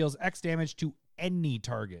Treasurer deals X damage to any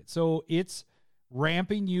target. So it's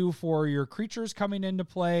ramping you for your creatures coming into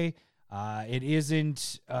play. It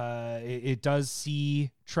isn't. It does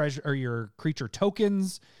see treasure or your creature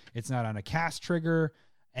tokens. It's not on a cast trigger.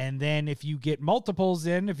 And then if you get multiples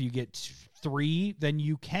in, if you get 3, then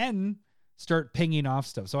you can start pinging off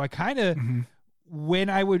stuff. So I kind of, when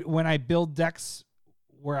I build decks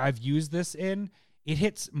where I've used this in, it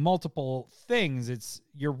hits multiple things. It's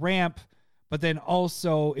your ramp, but then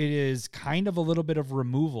also it is kind of a little bit of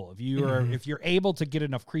removal. If you're able to get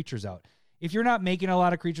enough creatures out. If you're not making a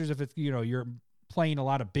lot of creatures, if it's, you're playing a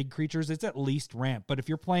lot of big creatures, it's at least ramp. But if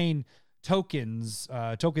you're playing tokens,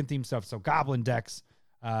 token themed stuff, so goblin decks,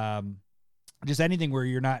 just anything where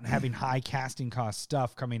you're not having high casting cost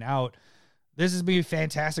stuff coming out, this is be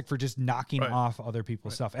fantastic for just knocking off other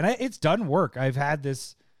people's stuff. And it's done work. I've had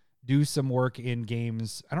this do some work in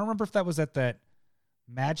games. I don't remember if that was at that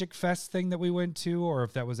Magic Fest thing that we went to, or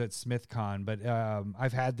if that was at SmithCon, but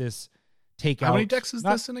I've had this take out. How many decks is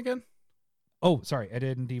this in again? Oh, sorry, I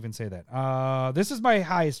didn't even say that. This is my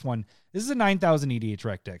highest one. This is a 9,000 EDH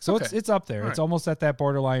rec deck, so it's up there. It's almost at that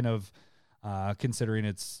borderline of considering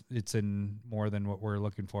it's in more than what we're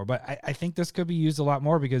looking for. But I think this could be used a lot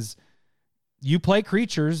more, because you play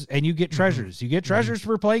creatures and you get treasures. You get treasures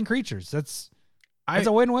for playing creatures. That's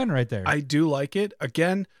a win-win right there. I do like it.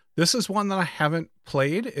 Again, this is one that I haven't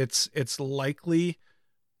played. It's likely.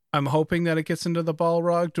 I'm hoping that it gets into the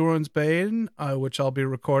Balrog Durin's Bane, which I'll be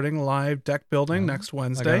recording live deck building next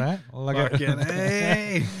Wednesday. Look at that.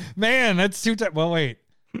 Hey. Man, that's too tight. Well, wait.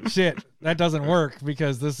 Shit, that doesn't work,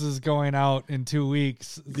 because this is going out in 2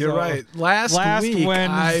 weeks. You're right. Last week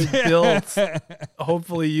I built,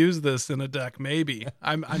 hopefully use this in a deck. Maybe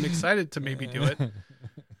I'm excited to maybe do it.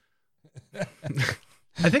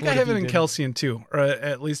 I think I have it in Kelsey too, or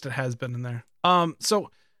at least it has been in there.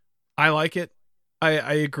 So I like it.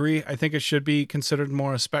 I agree. I think it should be considered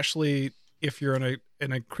more, especially if you're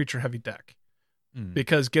in a creature heavy deck,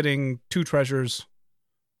 because getting 2 treasures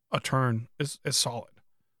a turn is solid.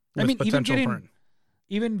 I mean,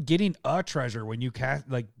 even getting a treasure when you cast,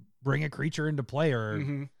 like, bring a creature into play,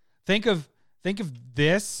 or think of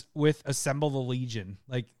this with Assemble the Legion.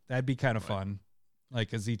 Like, that'd be kind of fun.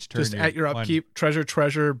 Like, as each turn, just at your upkeep,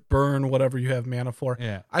 treasure, burn whatever you have mana for.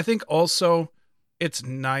 Yeah, I think also it's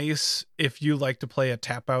nice if you like to play a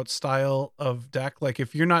tap out style of deck. Like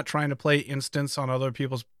if you're not trying to play instants on other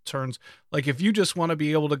people's turns, like if you just want to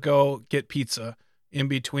be able to go get pizza in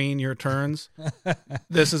between your turns,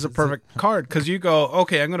 this is a perfect card because you go,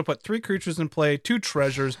 okay, I'm going to put 3 creatures in play, 2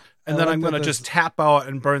 treasures, and then I'm going to just tap out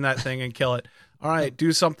and burn that thing and kill it. All right,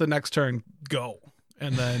 do something next turn, go.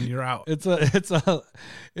 And then you're out. It's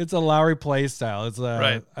a Lowry play style. It's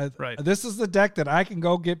right. This is the deck that I can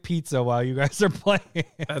go get pizza while you guys are playing.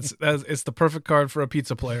 That's it's the perfect card for a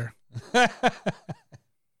pizza player.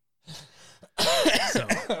 So.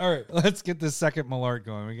 All right, let's get this second Malort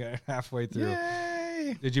going. We got halfway through.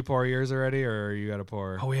 Yay! Did you pour yours already, or you got to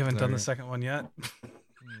pour? Oh, we haven't done the second one yet. Yeah.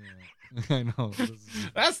 I know.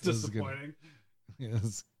 That's disappointing.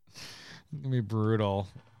 It's gonna be brutal.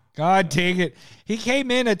 God dang it! He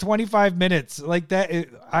came in at 25 minutes like that.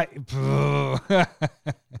 I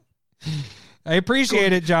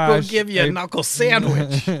appreciate it, Josh. Go give you a knuckle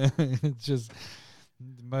sandwich. Just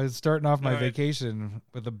starting off my vacation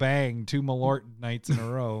with a bang, 2 Malort nights in a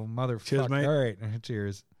row, motherfucker. Cheers, mate. All right,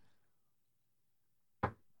 cheers.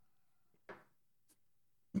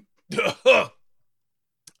 It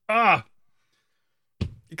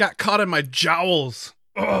got caught in my jowls.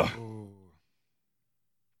 I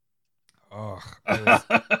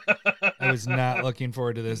was not looking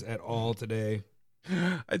forward to this at all today.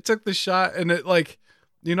 I took the shot and it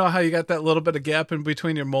you know how you got that little bit of gap in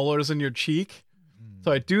between your molars and your cheek?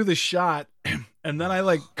 So I do the shot and then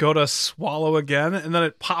I go to swallow again and then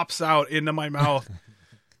it pops out into my mouth.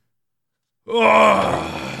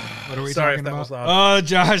 What are we talking about? Oh,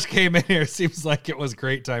 Josh came in here. Seems like it was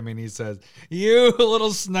great timing, he says. You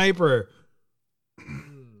little sniper.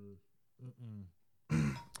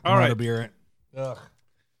 All right. Beer. Ugh.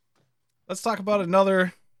 Let's talk about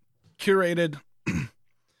another curated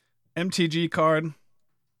MTG card.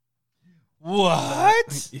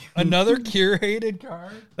 What? Another curated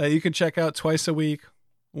card? That you can check out twice a week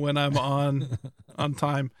when I'm on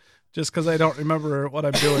time. Just because I don't remember what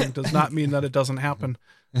I'm doing does not mean that it doesn't happen.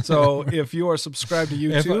 So if you are subscribed to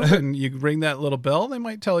YouTube and you ring that little bell, they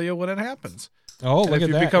might tell you when it happens. Oh, look if at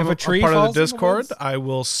you that. become If a part of the Discord, I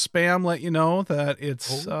will spam let you know that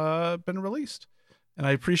it's been released. And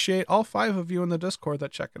I appreciate all 5 of you in the Discord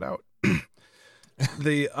that check it out. I'm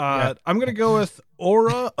going to go with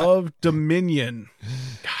Aura of Dominion.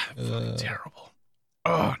 God, I'm fucking terrible.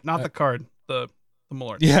 Oh, not the card, the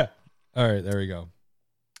Malort. Yeah. All right, there we go.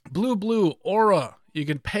 Blue, Aura. You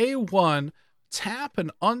can pay 1, tap an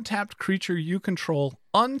untapped creature you control,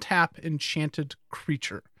 untap enchanted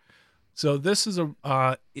creature. So this is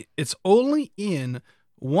it's only in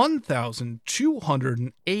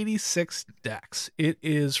 1,286 decks. It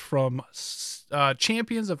is from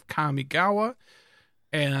Champions of Kamigawa.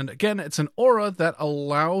 And again, it's an aura that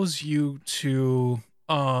allows you to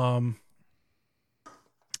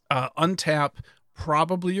untap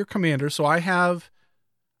probably your commander. So I have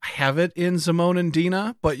it in Zimone and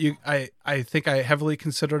Dina, but I think I heavily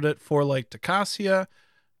considered it for Tacasia.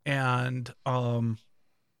 And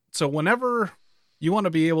so whenever you want to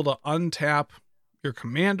be able to untap your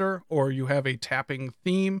commander or you have a tapping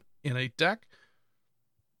theme in a deck.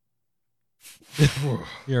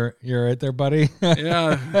 You're right there, buddy.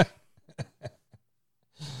 Yeah.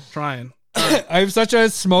 Trying. I have such a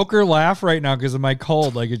smoker laugh right now because of my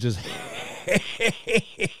cold. It just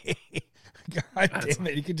God damn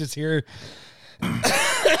it. You can just hear.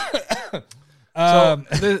 So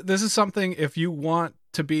this is something if you want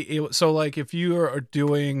to be able, so if you are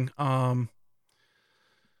doing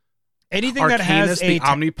anything Arcanus, that has the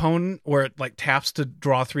Omnipotent where it taps to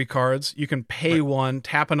draw 3 cards, you can pay 1,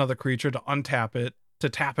 tap another creature to untap it, to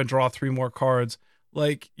tap and draw 3 more cards.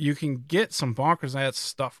 You can get some bonkers ass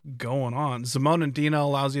stuff going on. Zimone and Dina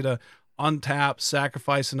allows you to untap,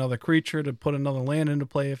 sacrifice another creature to put another land into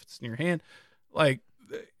play if it's in your hand.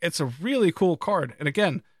 It's a really cool card. And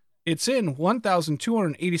again, it's in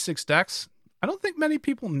 1,286 decks. I don't think many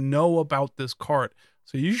people know about this card.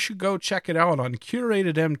 So you should go check it out on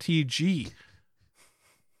Curated MTG.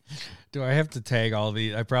 Do I have to tag all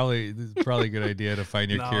these? This is probably a good idea to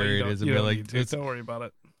find your curators and be don't worry about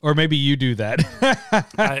it. Or maybe you do that.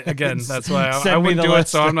 That's why I wouldn't do it,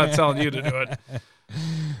 so I'm not telling you to do it.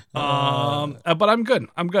 But I'm good.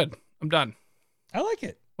 I'm done. I like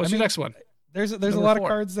it. What's your next one? There's a lot of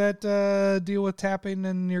cards that deal with tapping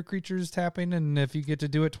and your creatures tapping, and if you get to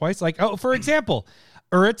do it twice, for example,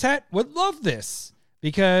 Uritet would love this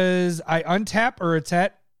because I untap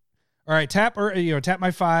Uritet, or I tap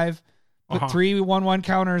my 5, put 3 1/1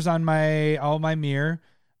 counters on all my mirror,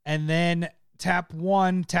 and then tap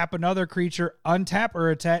 1, tap another creature, untap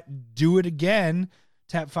Uritet, do it again,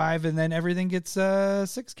 tap 5, and then everything gets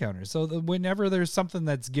 6 counters. So whenever there's something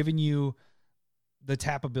that's giving you the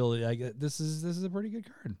tap ability, like this is a pretty good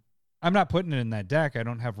card. I'm not putting it in that deck. I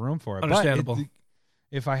don't have room for it. Understandable. But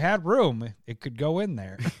if I had room, it could go in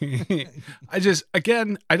there. I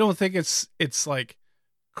don't think it's like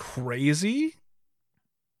crazy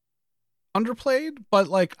underplayed, but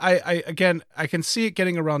like I can see it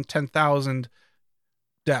getting around 10,000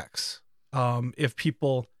 decks if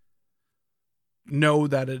people know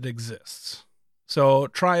that it exists. So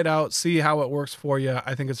try it out, see how it works for you.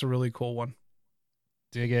 I think it's a really cool one.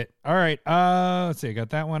 Dig it. All right. Let's see. I got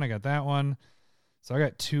that one. So I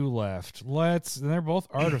got 2 left. And they're both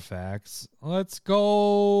artifacts. Let's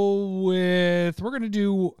go with, we're going to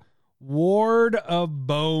do Ward of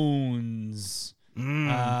Bones.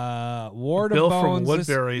 Ward Bill of Bones. from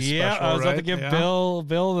Woodbury Yeah, special, I was about to right? give Yeah.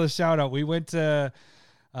 Bill the shout out. We went to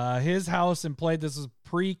his house and played. This was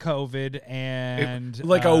pre-COVID and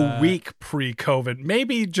a week pre-COVID.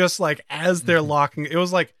 Maybe just like as they're locking, it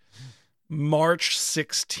was like March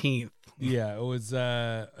 16th. Yeah, it was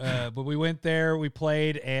but we went there, we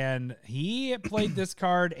played, and he played this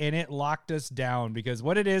card and it locked us down because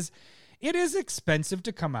what it is expensive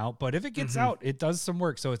to come out, but if it gets out, it does some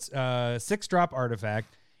work. So it's 6-drop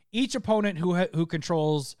artifact. Each opponent who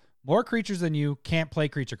controls more creatures than you can't play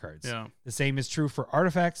creature cards. Yeah. The same is true for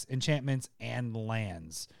artifacts, enchantments, and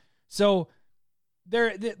lands. So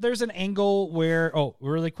there's an angle where,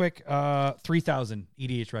 really quick, 3,000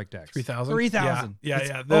 EDH rec decks. 3,000? 3,000. Yeah. It's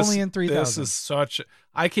Yeah. only in 3,000. This is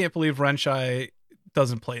I can't believe Renshai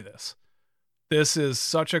doesn't play this. This is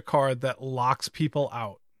such a card that locks people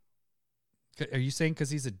out. Are you saying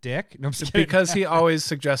because he's a dick? No, I'm just kidding. Because he always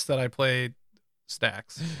suggests that I play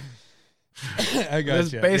stacks. I got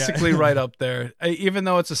It's you. basically right up there. Even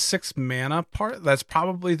though it's a 6 mana part, that's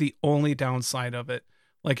probably the only downside of it.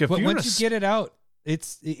 Like if But you're once you get it out,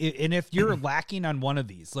 and if you're lacking on one of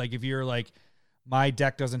these, like if you're like, my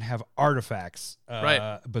deck doesn't have artifacts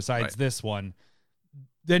besides this one,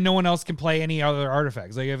 then no one else can play any other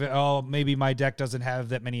artifacts. Like if maybe my deck doesn't have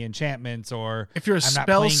that many enchantments, or if you're a I'm not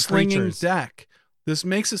spell playing slinging creatures. deck, this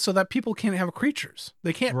makes it so that people can't have creatures.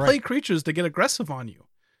 They can't play creatures to get aggressive on you.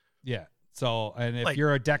 Yeah. So, and if Like-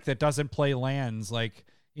 you're a deck that doesn't play lands, like,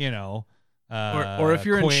 Or if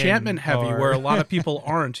you're Quinn enchantment heavy, or- where a lot of people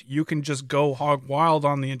aren't, you can just go hog wild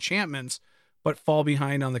on the enchantments, but fall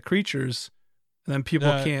behind on the creatures, and then people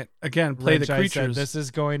can't again play the Renshai creatures. said this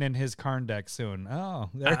is going in his Karn deck soon. Oh,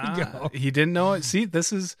 there you go. He didn't know it. See, this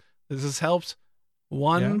has helped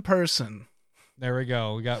one person. There we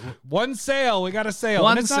go. We got one sale. We got a sale.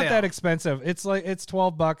 One And it's not sale. that expensive. It's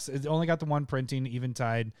 $12. It's only got the one printing,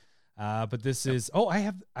 eventide. But this is I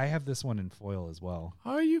have this one in foil as well.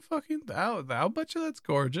 Are you fucking? I'll bet you that's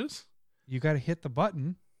gorgeous. You got to hit the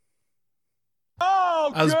button.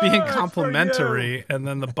 Oh, I was being good for complimentary, and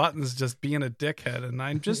then the button's just being a dickhead, and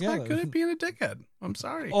I'm just Yeah. not good at being a dickhead. I'm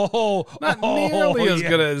sorry. Not Not nearly as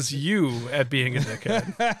good as you at being a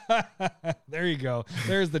dickhead. There you go.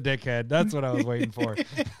 There's the dickhead. That's what I was waiting for.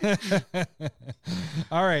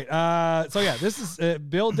 All right. So yeah, this is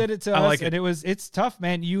Bill did it to us, like it. and it's tough,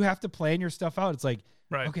 man. You have to plan your stuff out. It's like,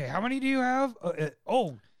 Right. okay, how many do you have?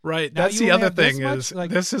 Right. Now That's you the only other have this thing much? is Like-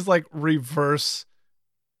 this is like reverse,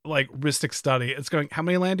 like Ristic study. It's going, how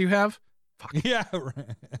many land do you have? yeah. Right.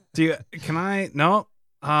 Do you, can I, no.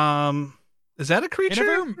 Is that a creature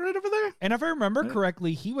right over there? And if I remember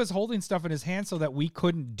correctly, he was holding stuff in his hand so that we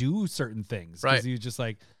couldn't do certain things. Right. He was just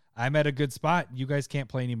like, I'm at a good spot. You guys can't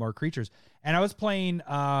play any more creatures. And I was playing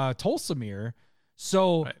Tolsimir.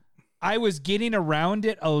 So Right. I was getting around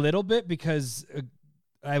it a little bit because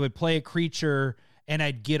I would play a creature and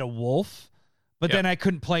I'd get a wolf. But Yep. then I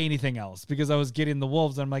couldn't play anything else because I was getting the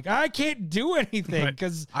wolves. I'm like, I can't do anything Right.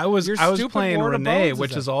 because I was playing Ward of Renee, Bones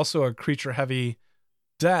which up. is also a creature heavy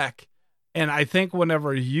deck. And I think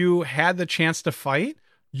whenever you had the chance to fight,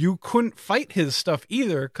 you couldn't fight his stuff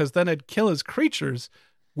either, because then it'd kill his creatures,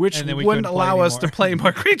 which And then we wouldn't couldn't play allow us to anymore. play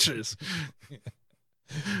more creatures.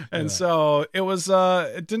 And Yeah. so it was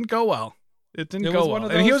it didn't go well. It didn't It go was well. one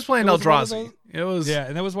of And he those- was playing it was one of Eldrazi. those- It was Yeah,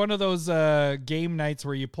 and that was one of those game nights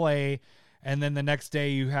where you play, and then the next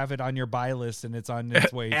day you have it on your buy list, and it's on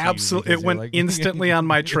its way. to you absolutely. because It you're went like- instantly on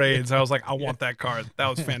my trades. I was like, I want that card. That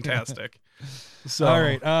was fantastic. So All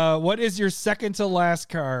right, what is your second to last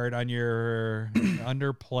card on your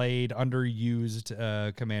underplayed,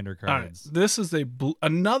 underused commander all right, cards? this is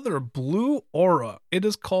another blue aura. It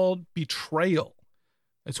is called Betrayal.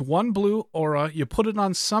 It's one blue aura. You put it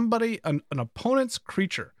on somebody, an opponent's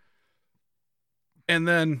creature, and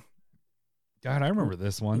then God, I remember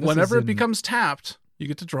this one. This whenever is it becomes tapped, you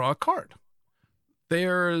get to draw a card.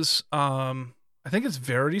 There's I think it's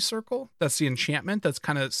Verity Circle. That's the enchantment that's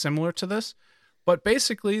kind of similar to this. But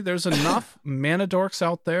basically, there's enough mana dorks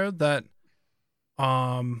out there that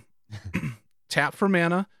tap for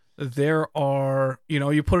mana. There are,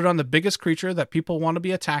 you put it on the biggest creature that people want to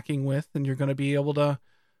be attacking with, and you're going to be able to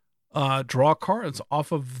draw cards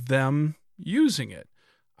off of them using it.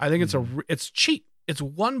 I think it's cheap. It's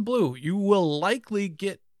 1 blue. You will likely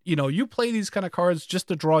get, you play these kind of cards just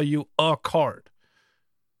to draw you a card.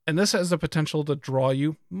 And this has the potential to draw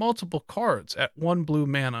you multiple cards at 1 blue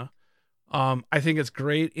mana. I think it's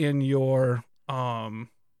great in your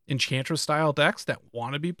Enchantress style decks that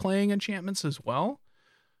want to be playing enchantments as well.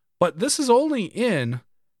 But this is only in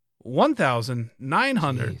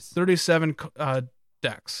 1,937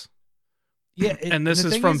 decks. Yeah, and this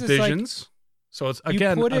is from Visions. So it's,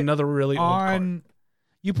 again, another really old card.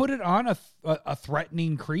 You put it on a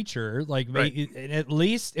threatening creature, like at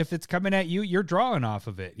least if it's coming at you, you're drawing off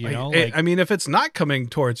of it. I mean, if it's not coming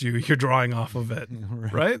towards you, you're drawing off of it,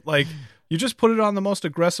 right? Like you just put it on the most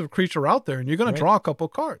aggressive creature out there, and you're going to draw a couple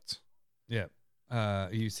cards. Yeah.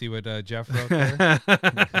 You see what Jeff wrote there?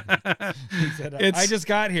 He said, I just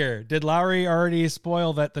got here. Did Lowry already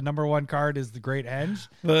spoil that the number 1 card is the Great Henge?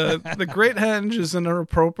 The Great Henge is in an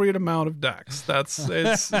appropriate amount of decks.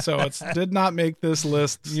 It did not make this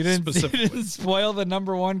list specifically. You didn't spoil the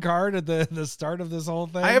number 1 card at the start of this whole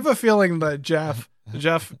thing? I have a feeling that Jeff,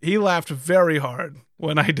 he laughed very hard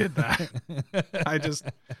when I did that.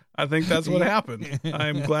 I think that's what happened.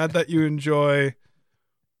 I'm glad that you enjoy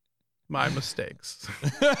my mistakes.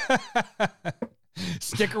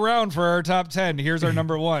 Stick around for our top 10. Here's our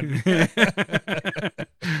number 1.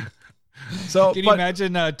 So can you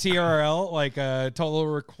imagine TRL, like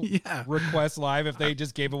Total Request Live, if they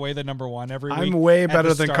just gave away the number 1 every week? I'm way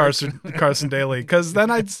better than Carson Daly, because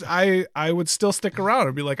then I would still stick around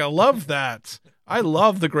and be like, I love that. I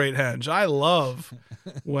love the Great Henge. I love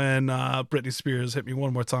when Britney Spears hit me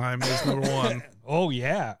one more time as number 1. Oh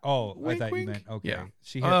yeah. Oh, wink, I thought wink. you meant okay. Yeah.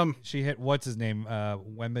 She hit what's his name?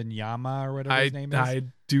 Wembenyama or whatever his name is. I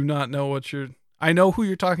do not know I know who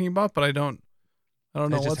you're talking about, but I don't know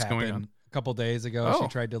what's going on. A couple days ago, she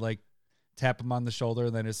tried to like tap him on the shoulder,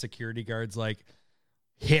 and then his security guards like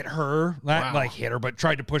hit her, hit her, but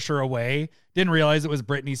tried to push her away. Didn't realize it was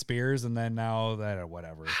Britney Spears, and then now that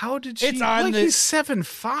whatever. How did she? It's on he's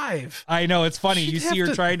 7'5". I know, it's funny. You see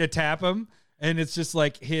her trying to tap him, and it's just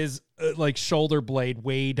like his like shoulder blade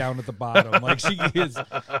way down at the bottom, like she is,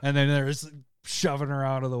 and then there's shoving her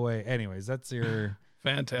out of the way. Anyways, that's your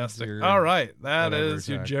fantastic. All right, that is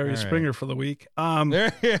your Jerry Springer for the week.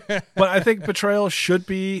 But I think Betrayal should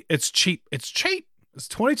be. It's cheap. It's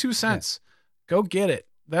 22 cents. Yeah. Go get it.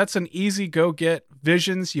 That's an easy go get.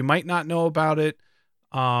 Visions, you might not know about it.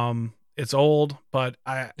 It's old, but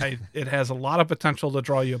it has a lot of potential to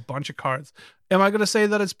draw you a bunch of cards. Am I going to say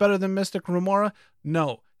that it's better than Mystic Remora?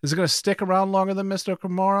 No. Is it going to stick around longer than Mystic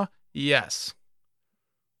Remora? Yes.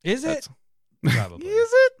 Is it? Probably. Is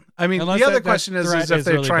it? I mean, the other question is if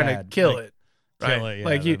they're really trying to kill it. Right? Kill it, yeah,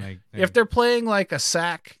 like if they're playing like a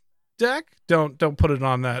sack deck, don't put it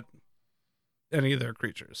on any of their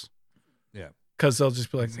creatures. Yeah. Because they'll just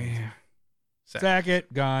be like, sack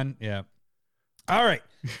it, gone. Yeah. All right.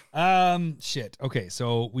 Shit. Okay,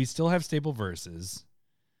 so we still have stable verses.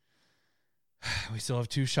 We still have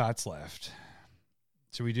 2 shots left.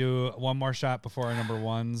 Should we do one more shot before our number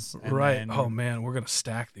 1s? Right. Oh man, we're gonna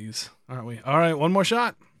stack these, aren't we? All right, one more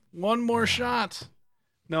shot. One more shot.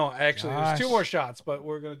 No, actually, there's 2 more shots, but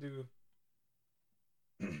we're gonna do.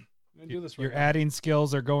 This. Your adding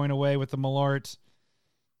skills are going away with the Malort.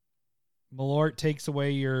 Malort takes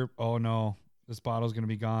away your. Oh no, this bottle's gonna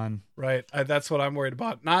be gone. Right, that's what I'm worried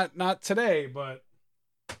about. Not today, but.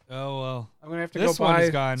 Oh well, I'm gonna have to go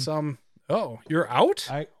buy some. Oh, you're out?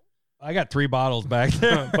 I got 3 bottles back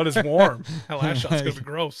there, but it's warm. Hell, last shot's gonna be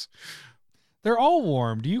gross. They're all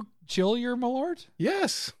warm. Do you chill your Malort?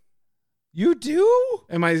 Yes. You do?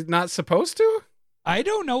 Am I not supposed to? I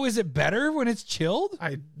don't know. Is it better when it's chilled?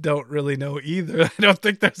 I don't really know either. I don't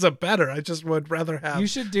think there's a better. I just would rather have you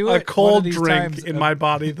should do a cold drink in my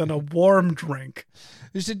body than a warm drink.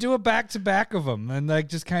 You should do a back-to-back of them and like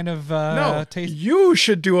just kind of taste. You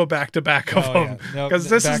should do a back-to-back of them because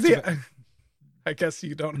this is the. I guess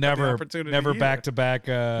you don't have the opportunity. Never back-to-back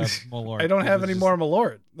Malort. I don't have any more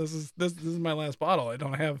Malort. This is my last bottle. I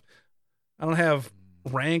don't have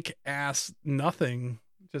rank ass nothing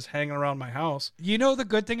just hanging around my house. You know the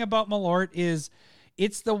good thing about Malort is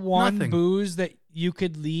it's the one booze that you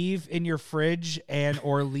could leave in your fridge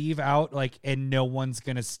or leave out and no one's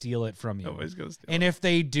gonna steal it from you. Nobody's gonna steal it. And if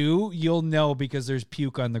they do, you'll know because there's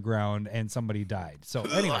puke on the ground and somebody died. So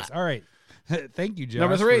anyways, all right. Thank you, Josh.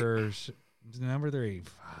 Number 3. Number 3.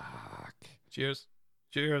 Fuck. Cheers.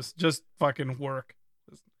 Cheers. Just fucking work.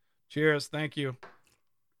 Cheers. Thank you.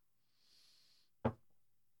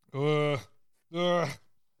 Ugh. Ugh.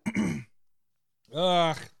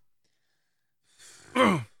 Ugh.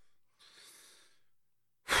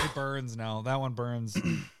 It burns now. That one burns.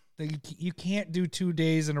 You can't do 2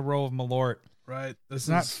 days in a row of Malort. Right. It's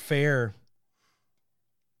not fair.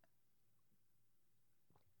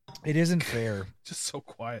 It isn't fair. Just so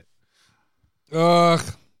quiet. Ugh.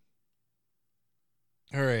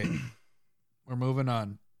 All right. We're moving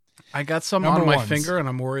on. I got some Number on my ones. finger, and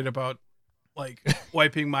I'm worried about like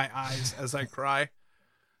wiping my eyes as I cry.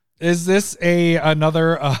 Is this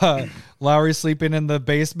another Lowry sleeping in the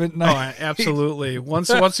basement Oh, night? absolutely.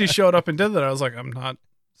 Once he showed up and did that, I was like, I'm not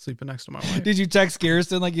sleeping next to my wife. Did you text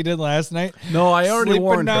Kirsten like you did last night? No, I already Sleeping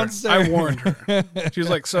warned her. downstairs. I warned her. She was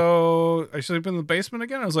like, so I sleep in the basement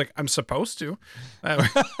again? I was like, I'm supposed to.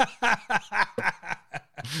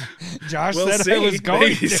 Josh We'll said see. I was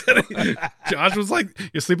going He to. said Josh was like,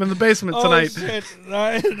 you sleep in the basement Oh, tonight. shit.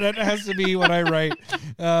 That has to be what I write.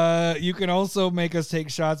 You can also make us take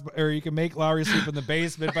shots, or you can make Lowry sleep in the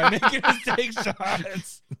basement by making us take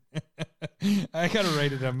shots. I gotta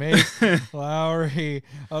write it down. Make Lowry.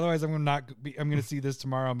 Otherwise, I'm gonna see this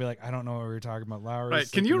tomorrow and be like, I don't know what we were talking about. Lowry.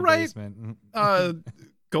 Right. Can you write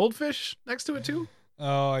goldfish next to it too?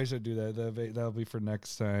 Oh, I should do that. That'll be for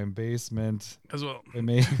next time. Basement. As well. I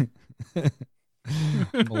made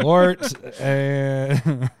Malort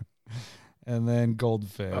and then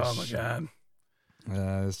goldfish. Oh my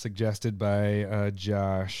god. Suggested by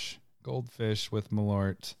Josh. Goldfish with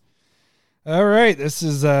Malort. All right, this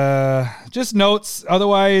is just notes.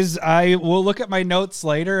 Otherwise, I will look at my notes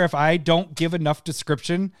later if I don't give enough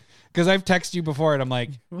description. Because I've texted you before, and I'm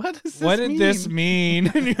like, what does this what did mean? this mean?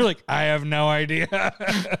 And you're like, I have no idea.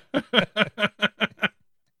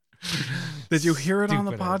 Did you hear it on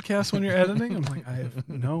the Stupid. podcast when you're editing? I'm like,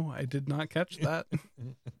 I did not catch that.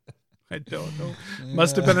 I don't know.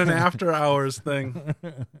 Must have been an after hours thing.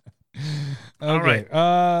 All right.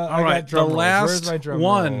 All right. The last Where's my drum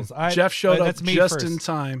one. rolls? Jeff showed up that's me just first. in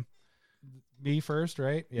time. Me first,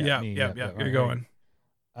 right? Yeah. Me, You're all right. going.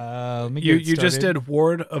 Let me You get just started. did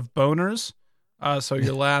Ward of Boners. So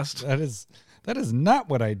your last. That is not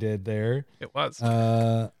what I did there. It was.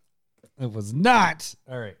 It was not.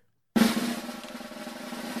 All right.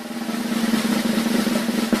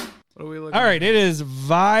 What are we looking All right. It is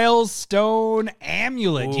Vile Stone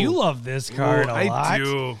Amulet. Ooh. You love this card a lot. I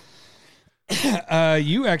do.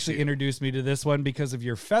 You actually introduced me to this one because of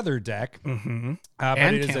your feather deck. Mm-hmm. But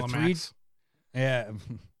And it is a Calamax. Yeah.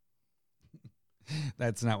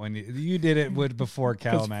 That's not when you did it with before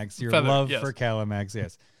Calamax. Your feather, love yes. for Calamax,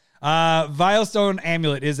 yes. Vilestone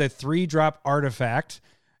Amulet is a 3-drop artifact,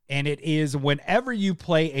 and it is whenever you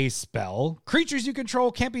play a spell, creatures you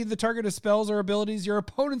control can't be the target of spells or abilities your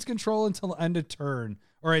opponents control until end of turn,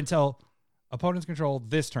 or until opponents control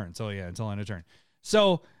this turn. So yeah, until end of turn.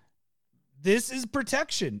 So this is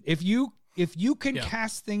protection. If you can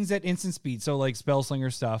cast things at instant speed, so like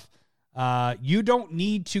Spellslinger stuff, you don't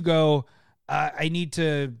need to go. I need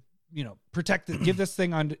to, protect it, give this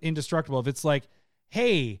thing on indestructible. If it's like,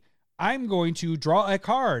 hey, I'm going to draw a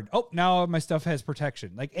card. Oh, now my stuff has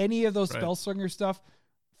protection. Like any of those Spellslinger stuff,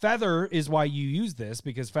 Feather is why you use this,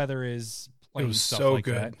 because Feather is playing stuff so like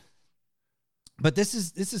good. that. But this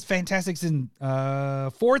is fantastic. It's in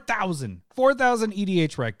 4,000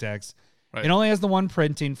 EDH rec decks. Right. It only has the one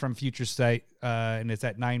printing from Future Sight, and it's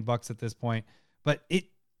at $9 at this point. But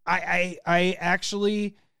I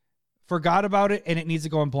actually forgot about it, and it needs to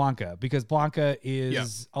go in Blanca, because Blanca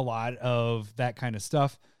is a lot of that kind of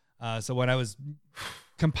stuff. So when I was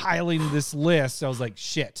compiling this list, I was like,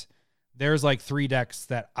 shit, there's like 3 decks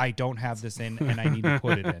that I don't have this in, and I need to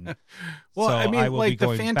put it in. Well, So I mean, I will be like the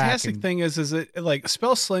going back fantastic and- thing is it like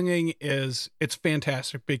spell slinging it's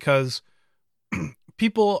fantastic because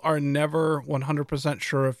people are never 100%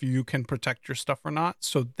 sure if you can protect your stuff or not.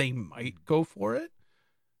 So they might go for it.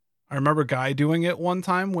 I remember a guy doing it one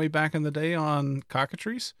time way back in the day on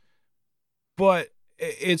Cockatrice, but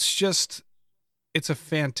it's a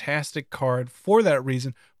fantastic card for that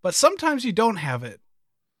reason. But sometimes you don't have it,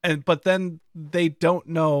 but then they don't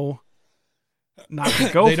know not to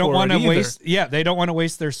go. They don't want to waste. Yeah, they don't want to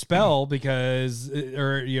waste their spell because,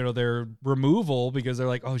 or their removal, because they're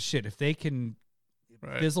like, oh shit, if they can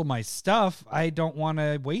fizzle my stuff, I don't want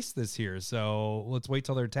to waste this here. So let's wait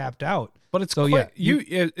till they're tapped out. But it's so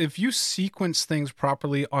if you sequence things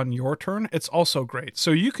properly on your turn, it's also great. So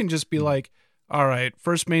you can just be like, all right,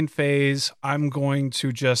 first main phase, I'm going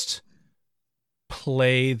to just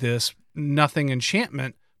play this nothing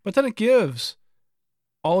enchantment, but then it gives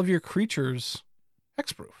all of your creatures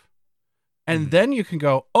hexproof. And then you can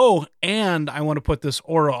go, oh, and I want to put this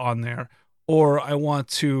aura on there, or I want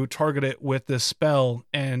to target it with this spell,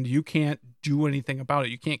 and you can't do anything about it.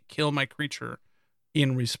 You can't kill my creature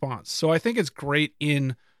in response. So I think it's great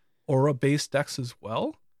in aura-based decks as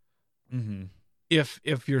well,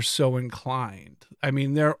 if you're so inclined. I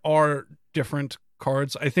mean, there are different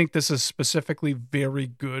cards. I think this is specifically very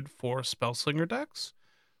good for Spellslinger decks,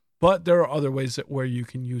 but there are other ways where you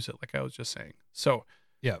can use it, like I was just saying. So,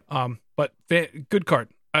 yeah. But good card.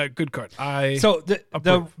 Good card. So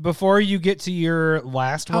before you get to your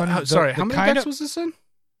last one, how many decks was this in?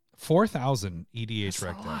 4,000 EDH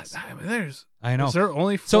rec decks. I know. Is there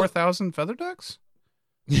only 4,000 feather decks?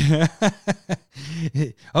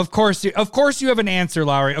 Of course you have an answer,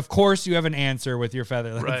 Lowry. Of course you have an answer with your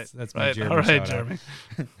feather. That's my Jeremy. All right, Jeremy.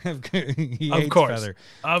 He hates feather.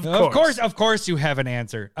 Of course you have an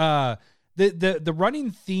answer. The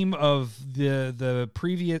running theme of the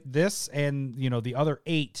previous this and the other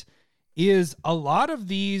 8 is a lot of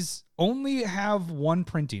these only have one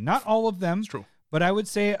printing. Not all of them. It's true. But I would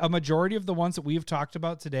say a majority of the ones that we've talked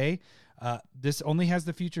about today, this only has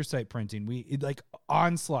the future sight printing. We like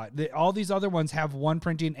Onslaught. All these other ones have one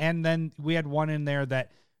printing, and then we had one in there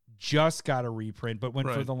that just got a reprint, but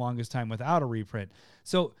went for the longest time without a reprint.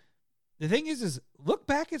 So the thing is look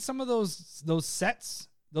back at some of those sets,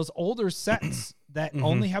 those older sets that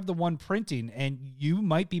only have the one printing, and you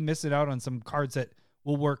might be missing out on some cards that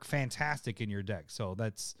will work fantastic in your deck. So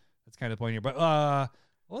that's kind of the point here. But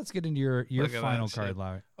let's get into your final card,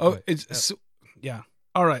 Larry. Oh, yeah.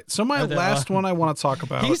 All right. So my last one I want to talk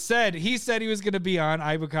about. He said he was going to be on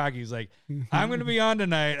Ibukagi. He's like, I'm going to be on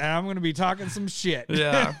tonight, and I'm going to be talking some shit.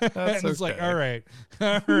 Yeah, that's it's like, all right,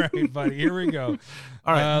 buddy. Here we go.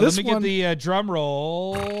 All right. Let me get the drum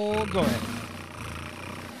roll. Go ahead.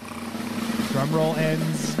 Drum roll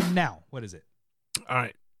ends now. What is it? All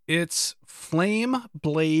right. It's Flame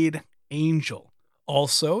Blade Angel.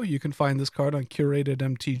 Also, you can find this card on Curated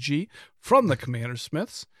MTG from the Commander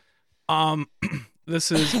Smiths.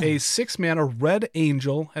 This is a 6-mana red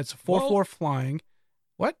angel. It's 4/4 flying.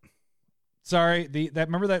 What? Sorry,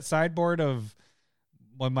 remember that sideboard of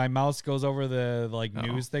when my mouse goes over the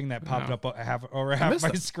news thing that popped up over half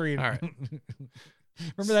my screen. All right.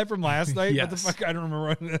 Remember that from last night? Yes. What the fuck? I don't remember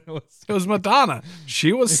what it was. It was Madonna.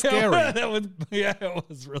 She was scary. It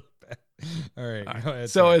was really bad. All right. Go ahead,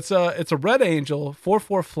 so it's a red angel,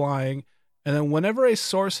 4/4 flying, and then whenever a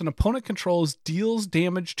source an opponent controls deals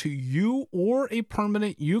damage to you or a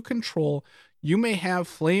permanent you control, you may have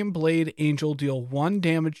Flame Blade Angel deal 1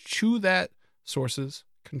 damage to that source's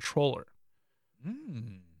controller.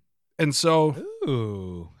 And so,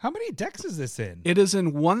 how many decks is this in? It is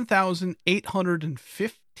in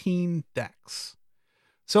 1,815 decks.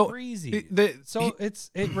 So crazy.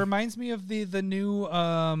 It reminds me of the new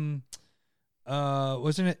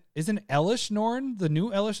isn't Elish Norn? The new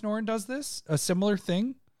Elish Norn does this? A similar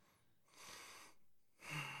thing?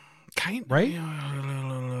 Right?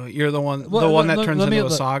 You're the one that turns into a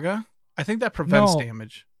saga? I think that prevents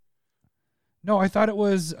damage. No, I thought it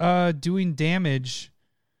was doing damage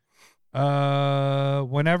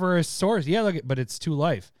whenever a source, but it's 2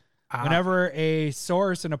 life. Whenever a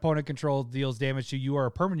source an opponent control deals damage to you or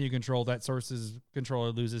a permanent you control, that source's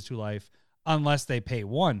controller loses 2 life unless they pay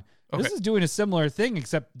 1. Okay. This is doing a similar thing,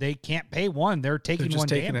 except they can't pay 1. They're taking 1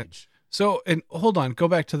 damage. So, and hold on, go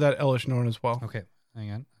back to that Elish Norn as well. Okay,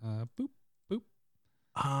 hang on. Boop, boop.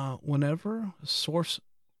 Whenever a source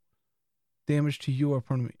damage to you or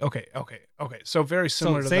permanent. Okay. So very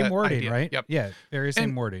similar to same that wording, idea. right? Yep. Yeah, very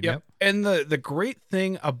same wording. Yep. And the great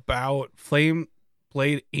thing about Flame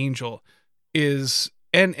Blade Angel is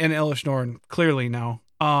and Elish Norn clearly now.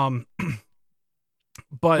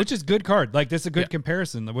 But which is good card. Like this is a good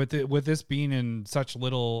comparison with this being in such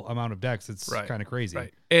little amount of decks. It's kind of crazy.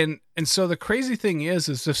 Right. And so the crazy thing is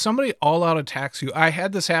if somebody all out attacks you, I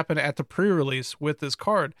had this happen at the pre-release with this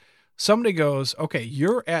card. Somebody goes, okay,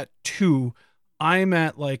 you're at 2. I'm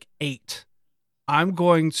at 8. I'm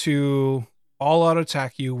going to all out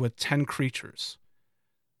attack you with 10 creatures.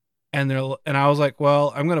 And I was like,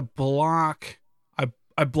 well, I'm going to block.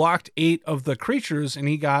 I blocked 8 of the creatures and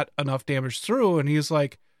he got enough damage through. And he's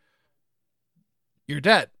like, you're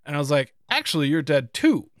dead. And I was like, actually, you're dead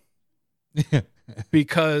too.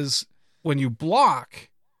 Because when you block,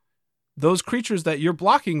 those creatures that you're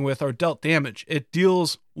blocking with are dealt damage. It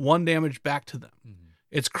deals 1 damage back to them. Mm-hmm.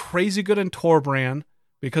 It's crazy good in Torbrand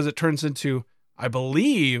because it turns into, I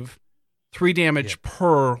believe, 3 damage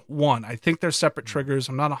per 1. I think they're separate triggers.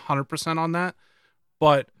 I'm not 100% on that.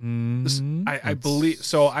 But I believe,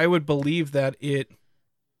 so I would believe that it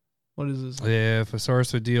What is this? If a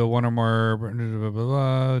source would deal one or more blah, blah, blah,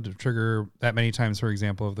 blah, to trigger that many times, for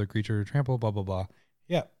example, of the creature trample, blah, blah, blah.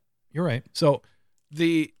 Yeah, you're right. So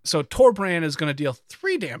Torbrand is going to deal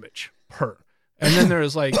 3 damage per. And then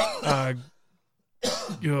there's like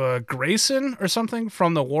Grayson or something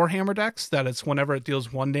from the Warhammer decks that it's whenever it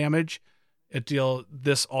deals 1 damage,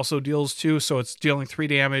 this also deals 2, so it's dealing 3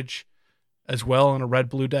 damage as well in a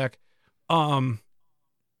red-blue deck. And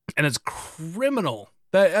it's criminal.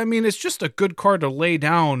 It's just a good card to lay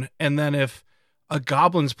down, and then if a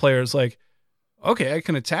Goblins player is like, okay, I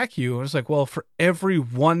can attack you, it's like, well, for every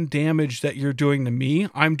 1 damage that you're doing to me,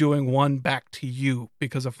 I'm doing 1 back to you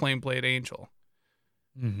because of Flameblade Angel.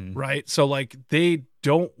 Mm-hmm. Right? So, like, they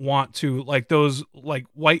don't want to, like, those, like,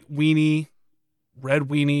 white weenie, red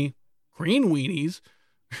weenie, green weenies.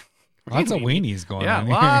 Lots of weenies going on.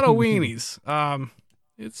 Yeah, a lot of weenies. I'm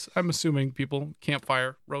assuming people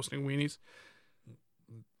campfire roasting weenies.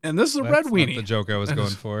 And this is a red weenie. Not the joke I was going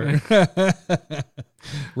for.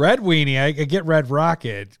 Red weenie, I get red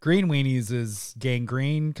rocket. Green weenies is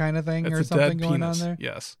gangrene kind of thing, or something going on there.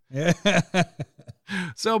 Yes. Yeah.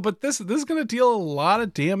 So, but this is going to deal a lot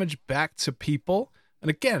of damage back to people. And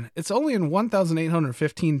again, it's only in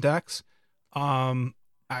 1,815 decks.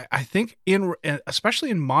 I think especially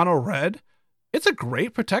in mono red, it's a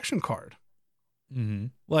great protection card. Mm-hmm.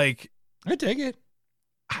 Like, I take it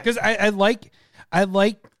because I like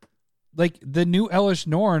the new Elish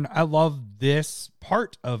Norn. I love this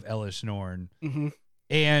part of Elish Norn. Mm-hmm.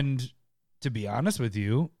 And to be honest with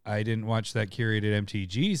you, I didn't watch that curated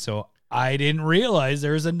MTG, so I didn't realize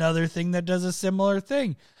there was another thing that does a similar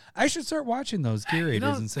thing. I should start watching those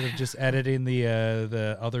curators instead of just editing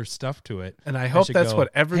the other stuff to it. And I hope that's what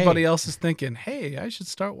everybody else is thinking. Hey, I should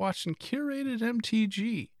start watching curated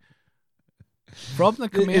MTG. From the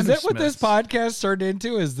Commander Is that what Smiths. this podcast turned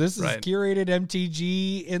into? Is right. curated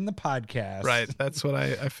MTG in the podcast? Right. That's what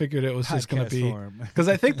I figured it was just going to be. Form. Because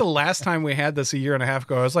I think the last time we had this a year and a half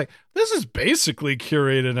ago, I was like, this is basically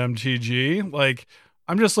curated MTG. Like,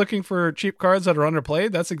 I'm just looking for cheap cards that are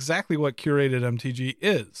underplayed. That's exactly what curated MTG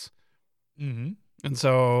is. Mm-hmm. And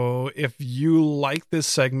so if you like this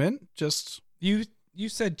segment, just... You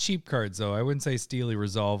said cheap cards, though. I wouldn't say Steely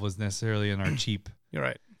Resolve was necessarily in our cheap. You're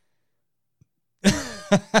right.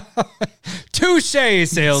 Touche,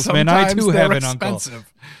 salesman. I too have an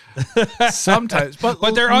expensive uncle. Sometimes, but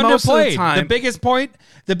they're most underplayed. Of the time,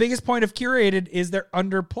 the biggest point of curated is they're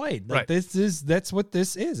underplayed. Like right. That's what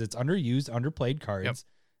this is. It's underused, underplayed cards. Yep.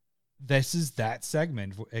 This is that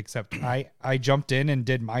segment. Except I jumped in and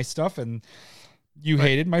did my stuff, and you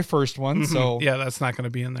hated my first one. Mm-hmm. So yeah, that's not going to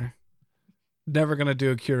be in there. Never going to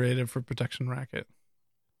do a curated for Protection Racket.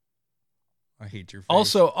 I hate your face.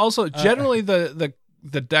 Also, generally the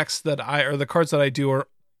decks the cards that I do are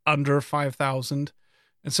under 5,000,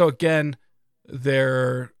 and so again,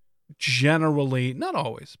 they're generally, not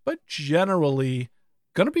always, but generally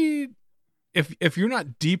gonna be, if you're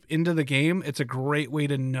not deep into the game, it's a great way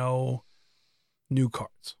to know new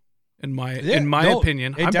cards. In my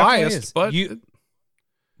opinion, I'm biased, but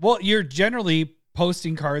you're generally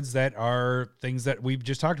posting cards that are things that we've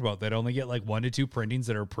just talked about that only get like 1 to 2 printings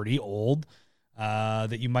that are pretty old.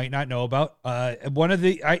 That you might not know about. One of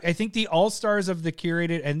the, I think the all-stars of the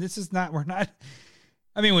curated, and this is not, we're boasting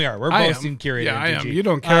curated. Yeah, MTG. I am. You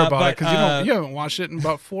don't care about it because you haven't watched it in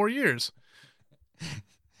about 4 years.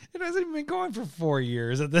 It hasn't even been going for 4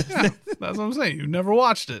 years at this. Yeah, that's what I'm saying. You've never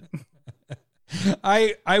watched it.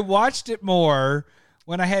 I watched it more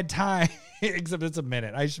when I had time, except it's a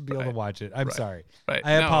minute. I should be able to watch it. I'm sorry. Right.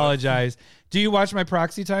 I apologize. Do you watch my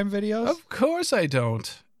proxy time videos? Of course I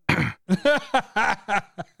don't.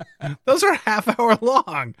 Those are half hour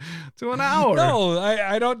long to an hour. No,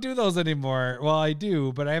 I don't do those anymore. Well, I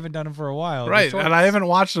do, but I haven't done them for a while. Right, and I haven't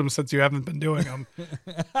watched them since you haven't been doing them.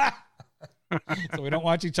 So we don't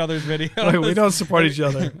watch each other's videos. We don't support each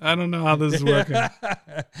other. I don't know how this is working.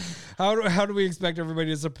 How do we expect everybody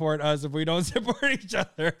to support us if we don't support each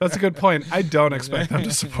other? That's a good point. I don't expect them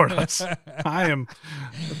to support us. I am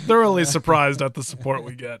thoroughly surprised at the support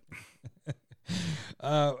we get.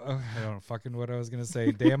 I don't know fucking what I was gonna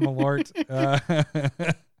say. Damn Malort.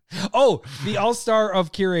 The all-star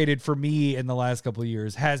of curated for me in the last couple of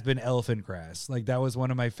years has been Elephant Grass. Like, that was one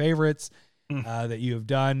of my favorites that you have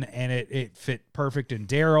done, and it fit perfect in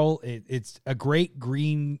Daryl. It's a great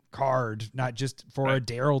green card, not just for a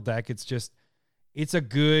Daryl deck. It's a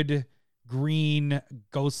good green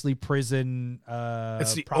ghostly prison.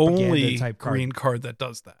 It's the propaganda only type card. green card that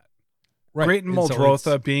does that. Right. Great in And so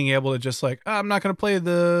Muldrotha, being able to just like, I'm not going to play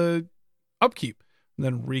the upkeep, and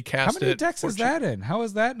then recast it. How many decks is that in? How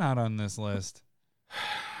is that not on this list?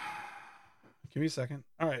 Give me a second.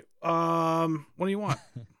 All right. What do you want?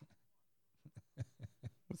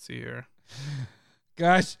 Let's see here.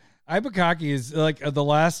 Gosh, Ibukaki is like the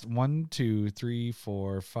last 1, 2, 3,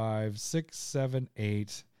 4, 5, 6, 7,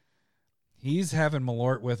 8. He's having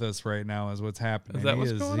Malort with us right now is what's happening. Is that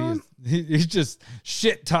what's going on? He's just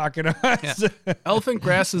shit talking us. Yeah. Elephant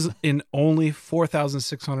Grass is in only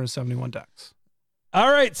 4,671 decks. All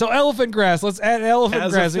right, so Elephant Grass. Let's add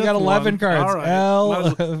Elephant Grass. We got 11 cards.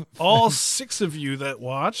 All right. All 6 of you that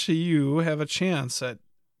watch, you have a chance at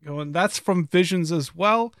going. That's from Visions as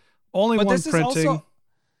well. Only but one this printing. Is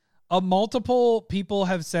also multiple people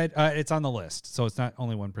have said it's on the list, so it's not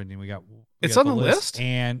only one printing. We got it's on the list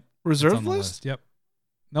and reserve list. Yep.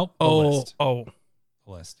 Nope. The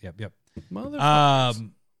list. Yep. Motherfuckers.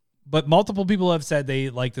 But multiple people have said they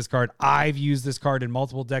like this card. I've used this card in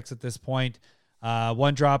multiple decks at this point.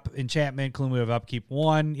 1-drop enchantment, cumulative upkeep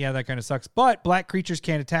 1. Yeah, that kind of sucks. But black creatures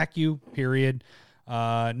can't attack you. Period.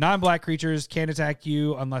 Non-black creatures can't attack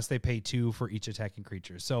you unless they pay 2 for each attacking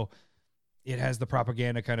creature. So it has the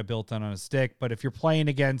propaganda kind of built on a stick. But if you're playing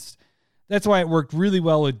against, that's why it worked really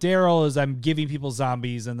well with Daryl. Is I'm giving people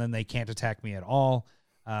zombies and then they can't attack me at all.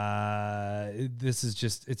 This is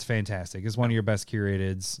just, it's fantastic. It's one of your best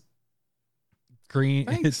curateds. Green.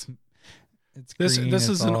 Thanks. It's this green,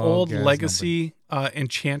 is an old legacy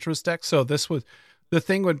enchantress deck. So this was the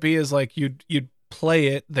thing would be is like you'd play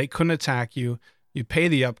it, they couldn't attack you, you'd pay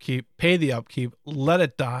the upkeep, let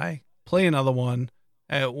it die, play another one,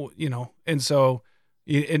 and so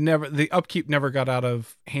the upkeep never got out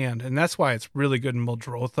of hand, and that's why it's really good in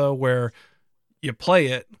Muldrotha, where you play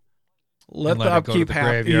it, let the upkeep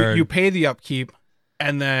happen, you pay the upkeep,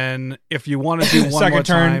 and then if you want to do one more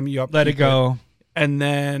time, you let it go. And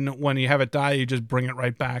then when you have it die, you just bring it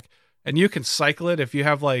right back. And you can cycle it if you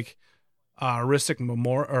have like Ristic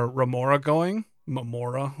Remora going.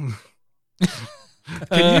 Remora.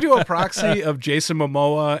 Can you do a proxy of Jason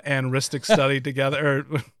Momoa and Ristic Study together?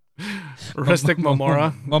 Or Ristic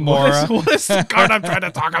Momora? What is the card I'm trying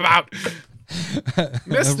to talk about?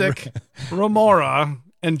 Mystic Remora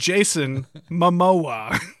and Jason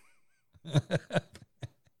Momoa.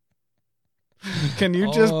 Can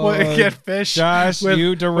you just get fish? Josh,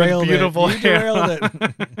 you derailed beautiful it. You derailed it.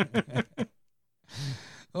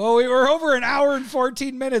 Oh, we were over an hour and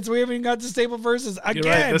 14 minutes. We haven't even got to Staple Versus again.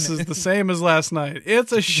 You're right. This is the same as last night.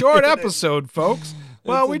 It's a short episode, folks.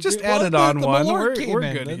 Well, we just added on one. We're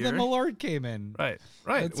good here. The Malort came in. Right.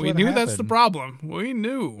 We knew that's the problem. We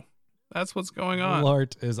knew. That's what's going on.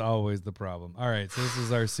 Malort is always the problem. All right, so this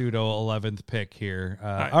is our pseudo 11th pick here.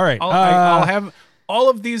 All right. I'll have all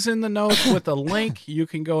of these in the notes with a link. You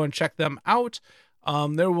can go and check them out.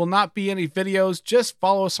 There will not be any videos. Just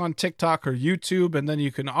follow us on TikTok or YouTube, and then you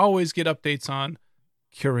can always get updates on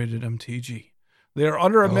Curated MTG. They are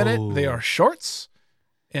under a minute. They are shorts.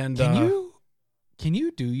 And can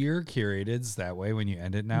you do your curateds that way when you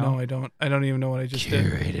end it now? No, I don't. I don't even know what I just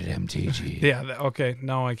Curated MTG. Yeah. Okay.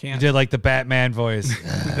 No, I can't. You did like the Batman voice.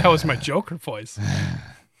 That was my Joker voice.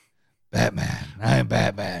 Batman. I'm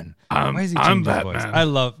Batman. Why is he changing his voice? I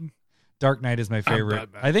love Dark Knight is my favorite.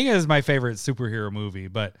 I think it is my favorite superhero movie,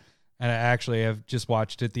 and I actually have just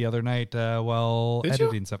watched it the other night while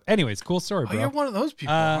editing stuff. Anyways, cool story, bro. You're one of those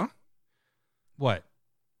people, huh? What?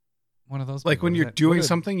 One of those like people. When you're doing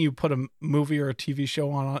something, you put a movie or a TV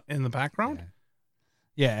show on in the background?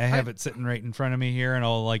 Yeah, I have it sitting right in front of me here, and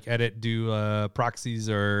I'll like do proxies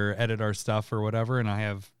or edit our stuff or whatever, and I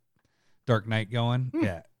have Dark Knight going.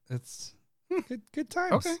 Yeah, it's good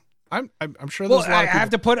times. Okay. I'm sure there's a lot of people. I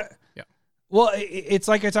have to put it. Yeah. Well, it's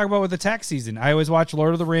like I talk about with the tax season. I always watch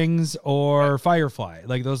Lord of the Rings or Firefly.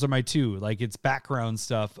 Like those are my two. Like it's background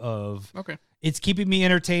stuff of. Okay. It's keeping me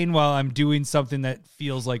entertained while I'm doing something that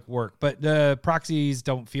feels like work. But the proxies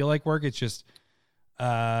don't feel like work. It's just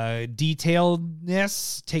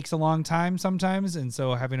detailedness takes a long time sometimes, and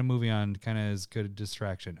so having a movie on kind of is good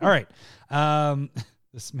distraction. All right. The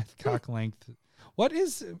Smith cock length. What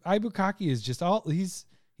is Ibukaki is just all he's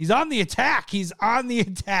on the attack. He's on the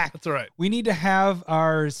attack. That's all right. We need to have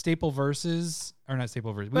our staple verses, or not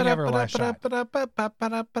staple verses. We need to have our last shot. All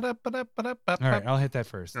right, I'll hit that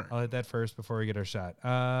first. I'll hit that first before we get our shot.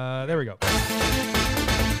 There we go.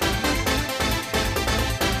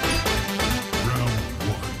 Round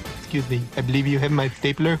 1. Excuse me, I believe you have my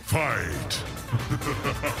stapler. Fight.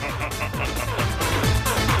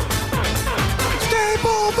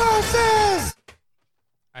 Staple versus.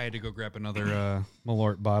 I had to go grab another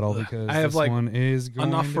Malort bottle because I have this one is going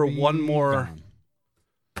enough to for be one more gone.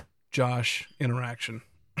 Josh interaction.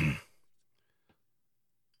 So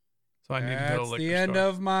I need to go to the liquor the end store.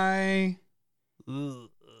 of my.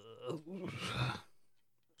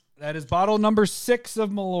 That is bottle number 6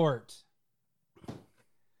 of Malort.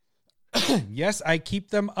 Yes, I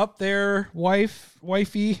keep them up there,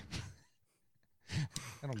 wifey.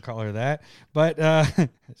 I don't call her that, but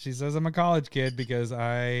she says I'm a college kid because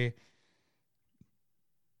I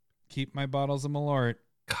keep my bottles of Malort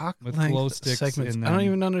Cock with length glow sticks segments. in I don't them.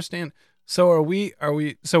 even understand. So are we?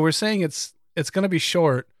 So we're saying it's going to be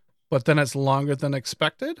short, but then it's longer than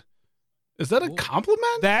expected. Is that a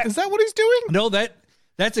compliment? Is that what he's doing? No,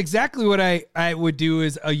 that's exactly what I would do.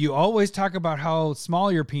 Is you always talk about how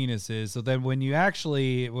small your penis is, so then when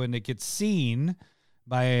it gets seen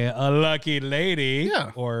by a lucky lady,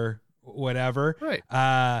 or whatever,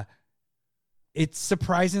 right? It's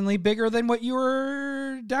surprisingly bigger than what you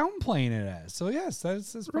were downplaying it as. So yes,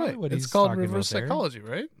 that's probably Right. what It's he's called talking reverse about there. psychology,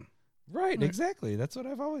 right? Right, exactly. That's what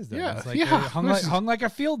I've always done. Yeah, It's like, yeah. hung like a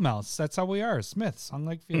field mouse. That's how we are. Smiths hung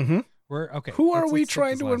like field. Mhm. We're okay. Who are let's we skip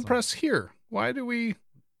trying this to last impress here? Why do we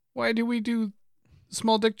do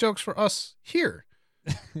small dick jokes for us here?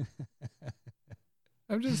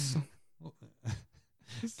 I'm just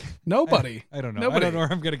nobody. I don't know. Nobody. I don't know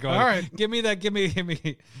where I'm gonna go. All right. Give me that. Give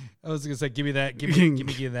me. I was gonna say, give me that. Give me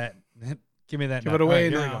that. Give me that. Give nut. it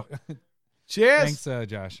away All right, now. here we go. Cheers. Thanks,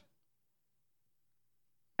 Josh.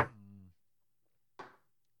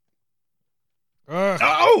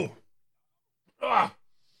 Oh.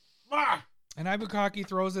 And Ibukaki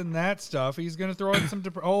throws in that stuff. He's going to throw in some...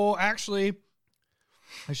 actually,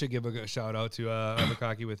 I should give a shout out to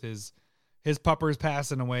Ibukaki with his puppers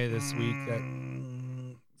passing away this week.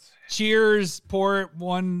 Cheers, pour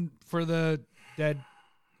one for the dead.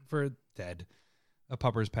 A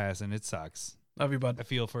pupper's passing. It sucks. Love you, bud. I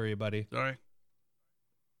feel for you, buddy. Sorry.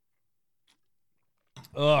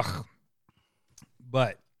 Ugh.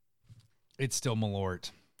 But it's still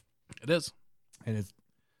Malort. It is. It is.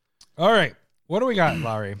 All right. What do we got,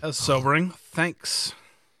 Lowry? That's sobering. Thanks.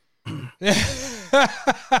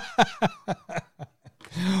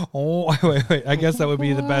 Oh, wait. I guess that would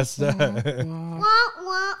be the best.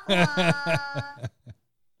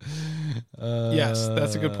 Yes,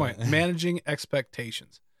 that's a good point. Managing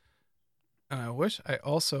expectations. And I wish I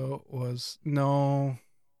also was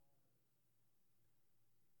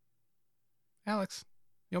Alex,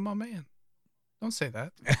 you're my man. Don't say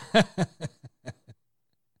that.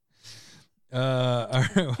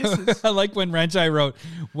 I like when Renchai wrote,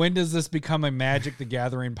 "When does this become a Magic the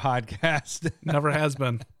Gathering podcast?" Never has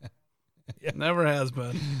been. Yeah. Never has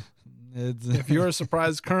been. If you're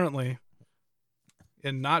surprised currently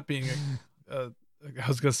in not being I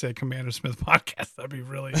was going to say a Commander Smith podcast, that'd be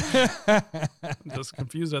really I'm just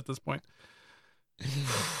confused at this point.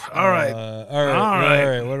 All right. All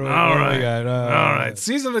right. What do we got? All right.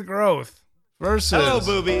 Season of Growth versus Hello,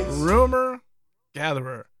 boobies. Rumor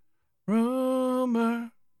Gatherer.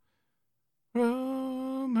 Rumor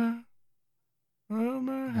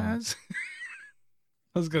has...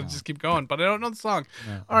 I was going to just keep going, but I don't know the song.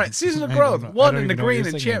 No. All right. Season of Growth. One in the green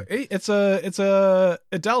and champ. It's a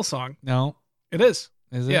Adele song. No. It is.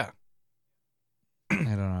 Is it? Yeah. I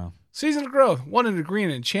don't know. Season of Growth. One in the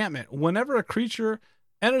green enchantment. Whenever a creature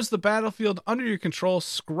enters the battlefield under your control,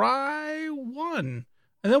 scry 1.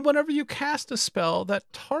 And then whenever you cast a spell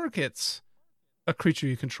that targets a creature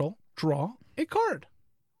you control, draw a card.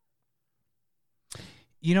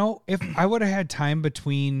 You know, if I would have had time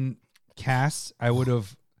between casts, I would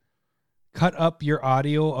have cut up your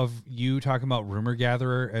audio of you talking about Rumor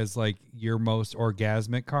Gatherer as like your most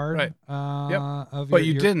orgasmic card. Right. Of but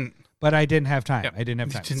you didn't. But I didn't have time. Yep. I didn't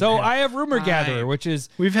have time. So I have Rumor Gatherer, which is...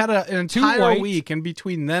 We've had an entire week in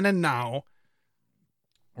between then and now.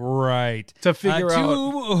 Right. To figure out...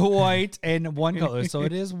 2 white and 1 color. So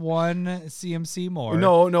it is 1 CMC more.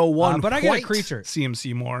 No, 1 but I get a creature.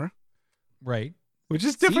 CMC more. Right. Which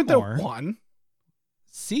is different than 1.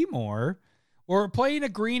 Seymour. We're playing a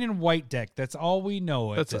green and white deck. That's all we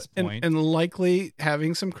know at this point. And likely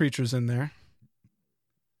having some creatures in there.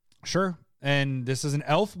 Sure. And this is an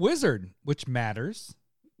elf wizard, which matters.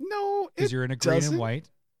 No, because you're in a green and white.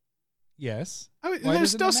 Yes. I mean,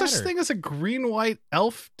 there's no such thing as a green-white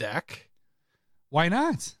elf deck. Why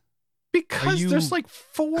not? Because there's like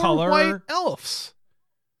 4 white elves.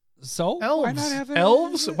 So elves. Why not have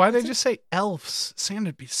elves? Why did I just say elves? Sam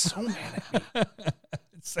would be so mad at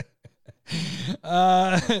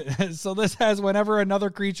me. So this has whenever another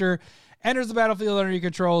creature enters the battlefield under your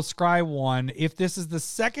control, scry 1. If this is the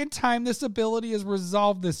second time this ability is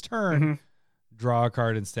resolved this turn, draw a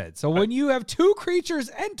card instead. So when you have 2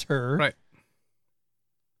 creatures enter,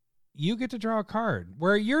 you get to draw a card.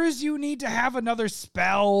 Where yours, you need to have another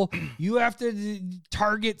spell. You have to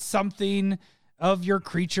target something of your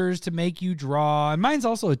creatures to make you draw. And mine's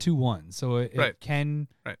also a 2/1, so it can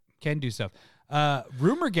can do stuff.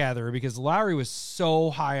 Rumor gatherer, because Lowry was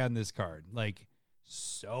so high on this card, like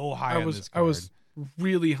so high on this card. I was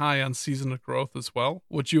really high on Season of Growth as well.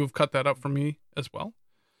 Would you have cut that up for me as well?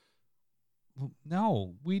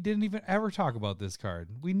 No, we didn't even ever talk about this card.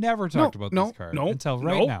 We never talked about this card until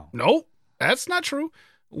right now. No, that's not true.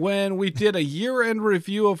 When we did a year-end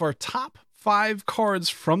review of our top 5 cards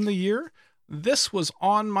from the year, this was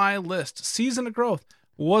on my list. Season of Growth.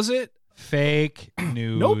 Was it? Fake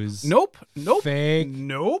news. Nope. Fake.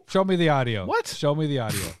 Nope. Show me the audio. What? Show me the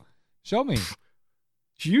audio. Show me.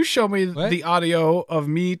 You show me the audio of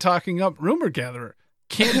me talking up Rumor Gatherer.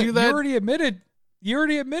 Can't do that. You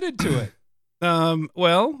already admitted to it.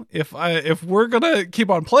 Well, if we're gonna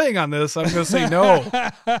keep on playing on this, I'm gonna say no.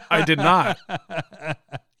 I did not.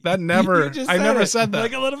 That never. I never said that.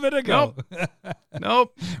 Like a little bit ago.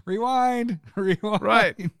 Nope. Rewind.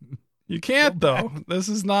 Right. You can't though. This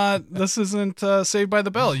isn't Saved by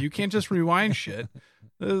the Bell. You can't just rewind shit.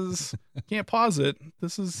 Can't pause it.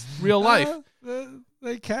 This is real life.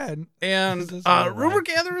 They can. And Rumor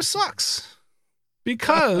Gatherer sucks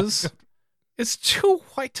because it's 2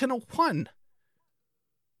 white and a 1.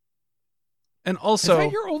 And also, is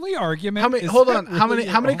that your only argument? Hold on. How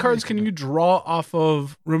many cards can you draw off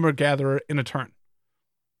of Rumor Gatherer in a turn?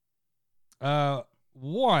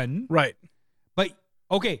 1. Right.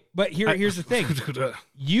 But here's the thing.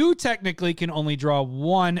 You technically can only draw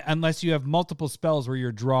 1 unless you have multiple spells where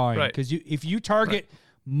you're drawing. Right. Because if you target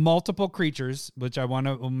multiple creatures, which I want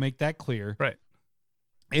to make that clear, right,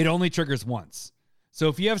 it only triggers once. So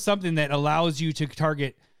if you have something that allows you to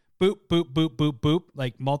target boop, boop, boop, boop, boop,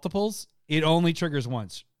 like multiples, it only triggers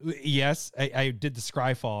once. Yes, I did the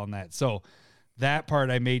Scryfall on that. So that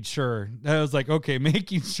part I made sure. I was like, okay,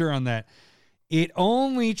 making sure on that. It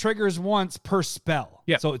only triggers once per spell.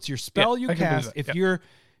 Yeah. So it's your spell you cast. If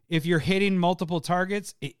you're hitting multiple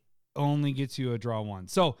targets, it only gets you a draw 1.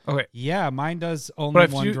 So yeah, mine does only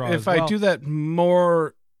one draw. If I do that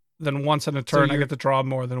more than once in a turn, I get to draw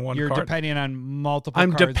more than one card. You're depending on multiple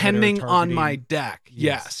I'm cards. depending on my deck.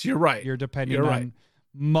 Yes, you're right. You're depending on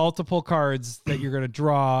multiple cards that you're going to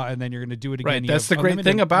draw, and then you're going to do it again. Right. That's the great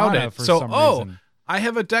thing about it. So, I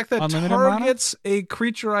have a deck that targets a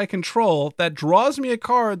creature I control that draws me a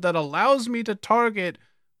card that allows me to target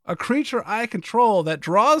a creature I control that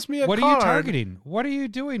draws me a card. What are you targeting? What are you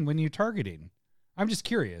doing when you're targeting? I'm just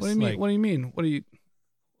curious. What do you mean? What do you mean? What do you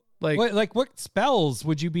like? What spells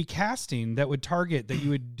would you be casting that would target that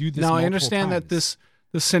you would do this? Now I understand that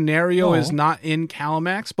the scenario is not in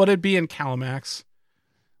Calamax, but it'd be in Calamax.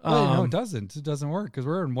 No, it doesn't. It doesn't work because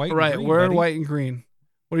we're in white. Right, and green, we're buddy. in white and green.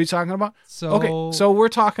 What are you talking about? So so we're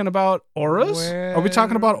talking about auras. Are we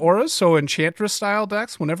talking about auras? So Enchantress style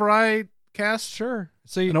decks. Whenever I cast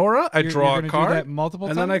an aura, I draw a card do that multiple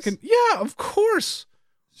times? then I can. Yeah, of course.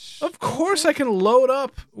 Of course, I can load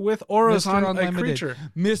up with auras Mr. on a creature.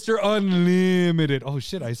 Mr. Unlimited. Oh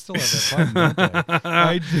shit! I still have that button. Don't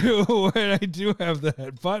I? I do. I do have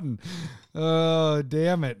that button. Oh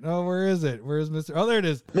damn it! Oh, where is it? Where's Mr. Oh, there it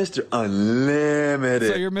is. Mr.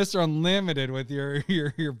 Unlimited. So you're Mr. Unlimited with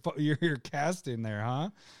your casting there, huh?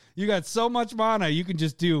 You got so much mana, you can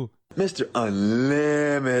just do Mr.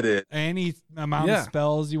 Unlimited. Any amount of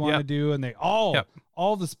spells you want to do, and they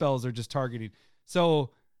all the spells are just targeting. So.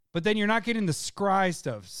 But then you're not getting the scry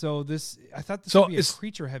stuff. So I thought this would be a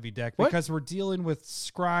creature heavy deck because we're dealing with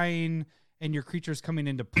scrying and your creatures coming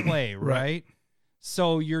into play, right?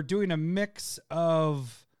 So you're doing a mix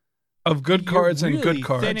of good cards and good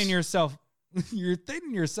cards. You're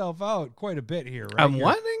thinning yourself out quite a bit here, right? I'm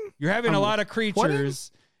wanting. You're having a lot of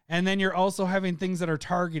creatures, and then you're also having things that are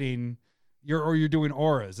targeting. You're doing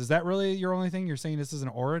auras. Is that really your only thing? You're saying this is an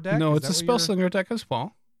aura deck? No, it's a Spellslinger deck as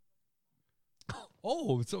well.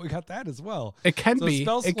 Oh, so we got that as well. It can be.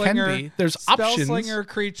 It can be. There's options. Spellslinger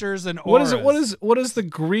creatures and auras. What is the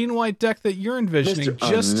green-white deck that you're envisioning?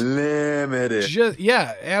 Mr. Unlimited.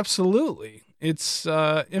 Yeah, absolutely. It's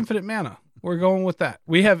infinite mana. We're going with that.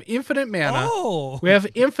 We have infinite mana. Oh, we have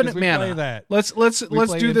infinite we mana. Play that. Let's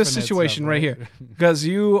do this situation right here because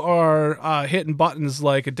you are hitting buttons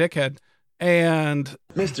like a dickhead. And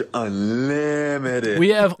Mr. Unlimited. We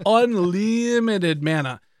have unlimited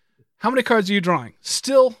mana. How many cards are you drawing?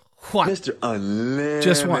 Still one. Mr. Unlimited.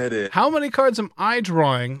 Just one. How many cards am I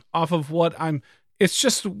drawing off of what I'm... It's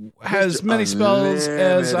just as many spells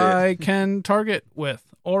as I can target with.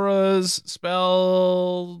 Auras,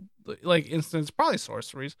 spell, like instants, probably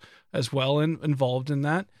sorceries as well involved in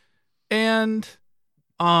that. And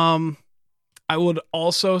I would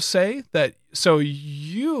also say that... So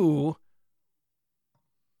you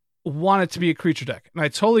want it to be a creature deck. And I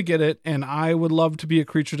totally get it. And I would love to be a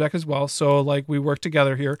creature deck as well. So like we work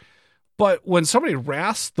together here. But when somebody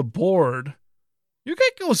wraths the board, your guy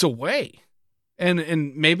goes away.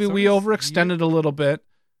 And maybe we overextended a little bit.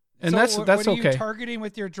 And that's what are okay. You targeting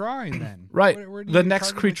with your drawing then? Right. Where do the you next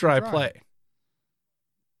target creature with I your drawing? play.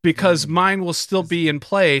 Because mine will still be in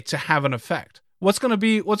play to have an effect. What's going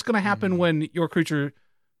to happen when your creature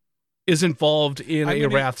is involved in a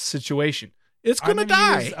wrath situation? It's going to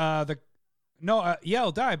die.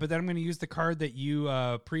 It'll die, but then I'm going to use the card that you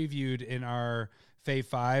previewed in our Fave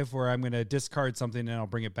 5 where I'm going to discard something and I'll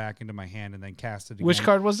bring it back into my hand and then cast it again. Which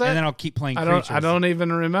card was that? And then I'll keep playing creatures. I don't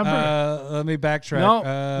even remember. Let me backtrack.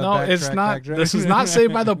 No, it's not. This is not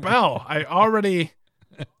Saved by the Bell.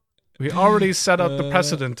 We already set up the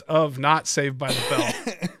precedent of not Saved by the Bell.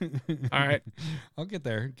 All right. I'll get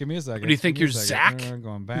there. Give me a second. Do you think you're Zach?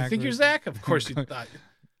 Going back. You think you're Zach? Of course you thought.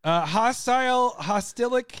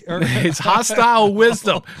 Hostilic. It's hostile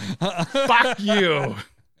wisdom. Fuck you.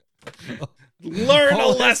 Learn a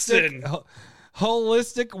lesson.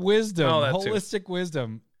 Holistic wisdom. Oh, that too. Holistic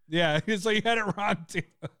wisdom. Yeah. So you had it wrong too.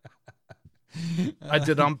 I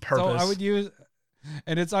did on purpose. So I would use,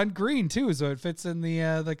 and it's on green too, so it fits in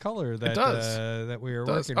the color that that we were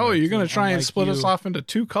working. Oh, with. you're gonna try and split us off into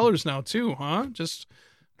two colors now too, huh? Just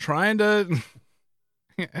trying to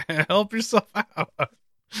help yourself out.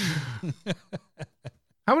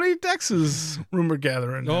 How many decks is Rumor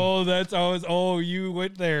Gathering? Oh, that's always. Oh, you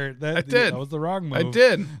went there. I did. That was the wrong move. I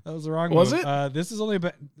did. That was the wrong was move. it? This has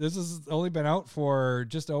only been out for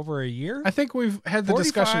just over a year. I think we've had the 45?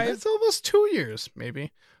 discussion. It's almost 2 years,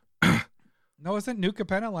 maybe. No, wasn't New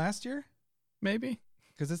Capenna last year? Maybe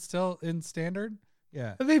because it's still in standard.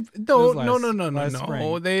 Yeah.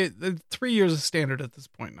 No. They 3 years is standard at this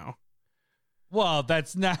point now. Well,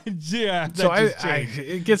 that's not. Yeah. So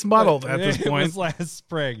it gets muddled at this point. It was last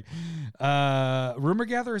spring. Rumor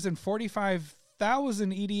Gather is in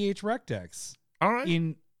 45,000 EDH rec decks. All right.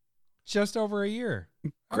 In just over a year.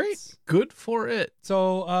 Great. Good for it.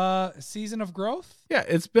 So, Season of Growth. Yeah,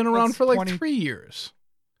 it's been around That's for like 3 years.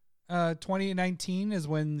 2019 is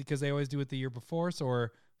when, because they always do it the year before, so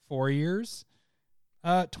or 4 years.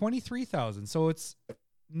 23,000. So it's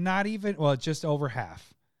not even, well, it's just over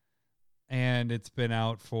half. And it's been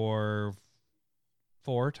out for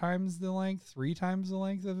 3 times the length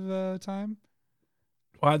of time.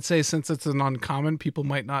 Well, I'd say since it's an uncommon, people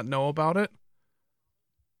might not know about it.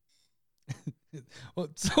 Well,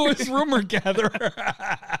 so is Rumor Gatherer.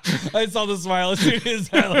 I saw the smile as soon as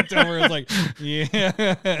I looked over. I was like, yeah.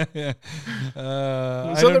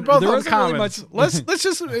 So they're both uncommons.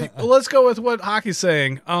 Really let's go with what Hockey's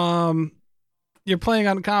saying. You're playing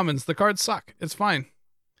uncommons. The cards suck. It's fine.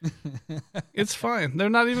 It's fine. They're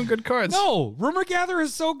not even good cards. No, Rumor Gatherer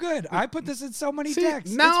is so good. I put this in so many decks.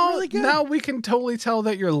 Now, it's really good. Now we can totally tell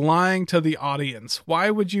that you're lying to the audience. Why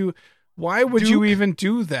would you even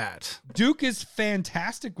do that? Duke is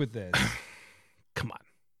fantastic with this. Come on.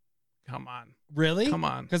 Really? Come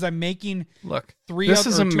on. Because I'm making this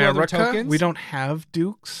is America. We don't have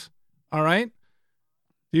Dukes. All right.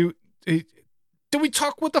 Do we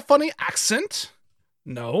talk with a funny accent?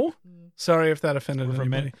 No. Sorry if that offended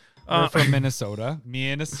anybody. We're from Minnesota.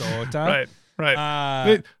 Right.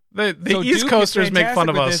 The East Duke Coasters make fun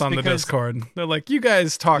of us on the Discord. They're like, you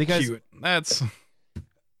guys talk cute. That's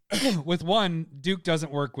with one, Duke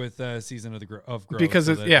doesn't work with Season of Growth because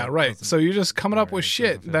right. So you're just coming up with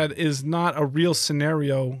shit that is not a real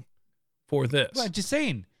scenario for this. Well, I'm just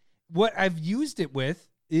saying, what I've used it with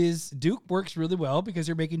is Duke works really well because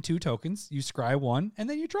you're making 2 tokens. You scry one and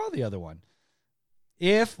then you draw the other one.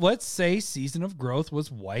 If, let's say, Season of Growth was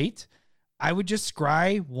white, I would just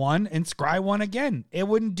scry one and scry one again. It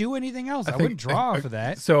wouldn't do anything else. I wouldn't draw off of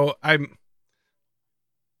that. So I'm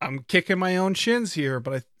kicking my own shins here,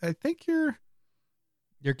 but I think you're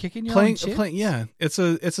kicking your own shins? Yeah, it's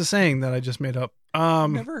a saying that I just made up. I've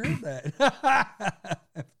never heard that.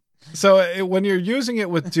 So when you're using it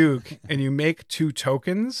with Duke and you make 2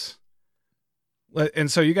 tokens, and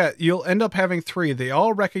so you'll end up having 3. They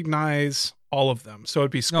all recognize all of them. So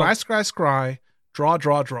it'd be scry, draw.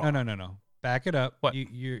 No. Back it up. What?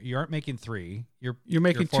 You aren't making 3. You're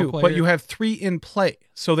making 2, but you have 3 in play.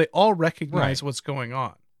 So they all recognize what's going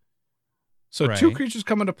on. So 2 creatures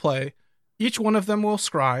come into play. Each one of them will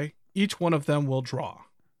scry. Each one of them will draw.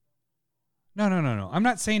 No. I'm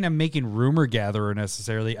not saying I'm making Rumor Gatherer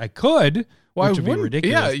necessarily. I could, which would be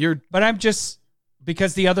ridiculous. Yeah, but I'm just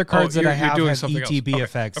because the other cards that I have ETB else.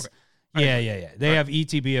 effects. Okay. Yeah. They have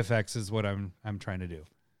ETB effects is what I'm trying to do.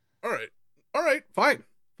 All right. Fine.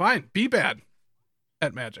 Be bad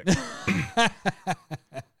at Magic.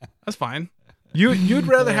 That's fine. You'd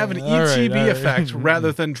rather have an All right, ETB all right. effect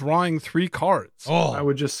rather than drawing 3 cards. Oh, I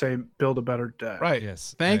would just say build a better deck. Right.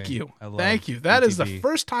 yes. Thank I you. love Thank you. That is the ETB.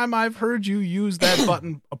 first time I've heard you use that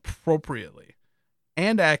button appropriately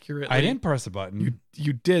and accurately. I didn't press a button.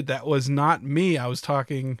 You did. That was not me. I was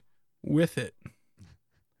talking with it.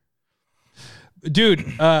 Dude,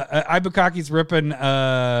 Ibukaki's ripping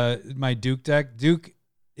my Duke deck. Duke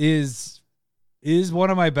is one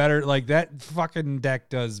of my better. Like, that fucking deck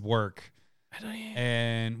does work.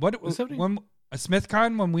 And what when a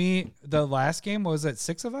SmithCon, when the last game, what was it,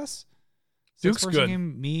 6 of us? Duke's good.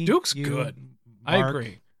 Game, me, Duke's you, good. Mark, I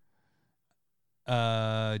agree.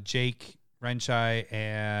 Jake, Renshai,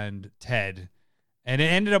 and Ted, and it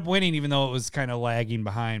ended up winning, even though it was kind of lagging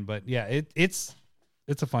behind. But yeah, it's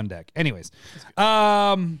a fun deck. Anyways,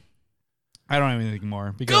 I don't have anything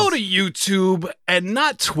more. Because Go to YouTube and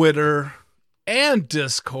not Twitter and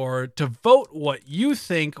Discord to vote what you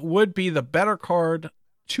think would be the better card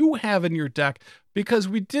to have in your deck, because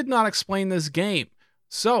we did not explain this game.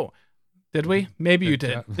 So, did we? Maybe you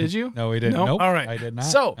did. Did you? No, we didn't. No? Nope, All right. I did not.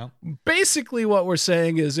 So, Nope. basically what we're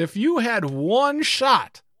saying is if you had one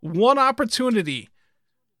shot, one opportunity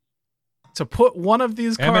to put one of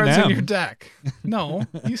these cards in M&M. your deck. No,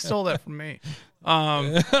 you stole that from me.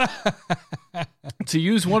 To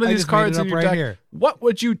use one of I these just made cards it in up your right deck, here. what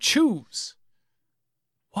would you choose?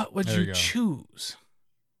 What would There you you go. choose?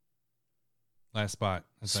 Last spot.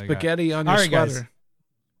 That's what I got. Spaghetti on your All right, guys.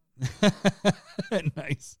 sweater.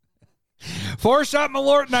 Nice. 4-shot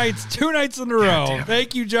Malort nights, 2 nights in a row. damn it.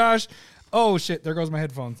 Thank you, Josh. Oh shit, there goes my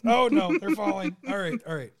headphones. Oh no, they're falling. All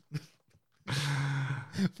right.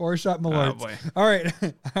 4-shot Malort. Oh, boy. All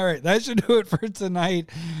right. That should do it for tonight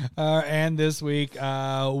and this week.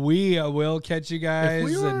 We will catch you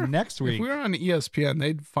guys next week. If we were on ESPN,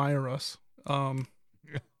 they'd fire us.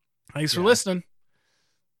 Thanks for listening.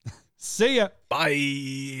 See ya.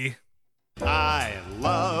 Bye. I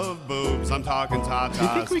love boobs. I'm talking tatas. Do you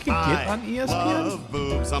think we could get on ESPN? I love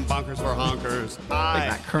boobs. I'm bonkers for honkers. I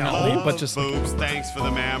not currently, love but just like- boobs. Thanks for the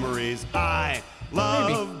memories. I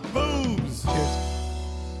love boobs. Cheers.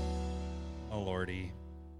 Oh lordy.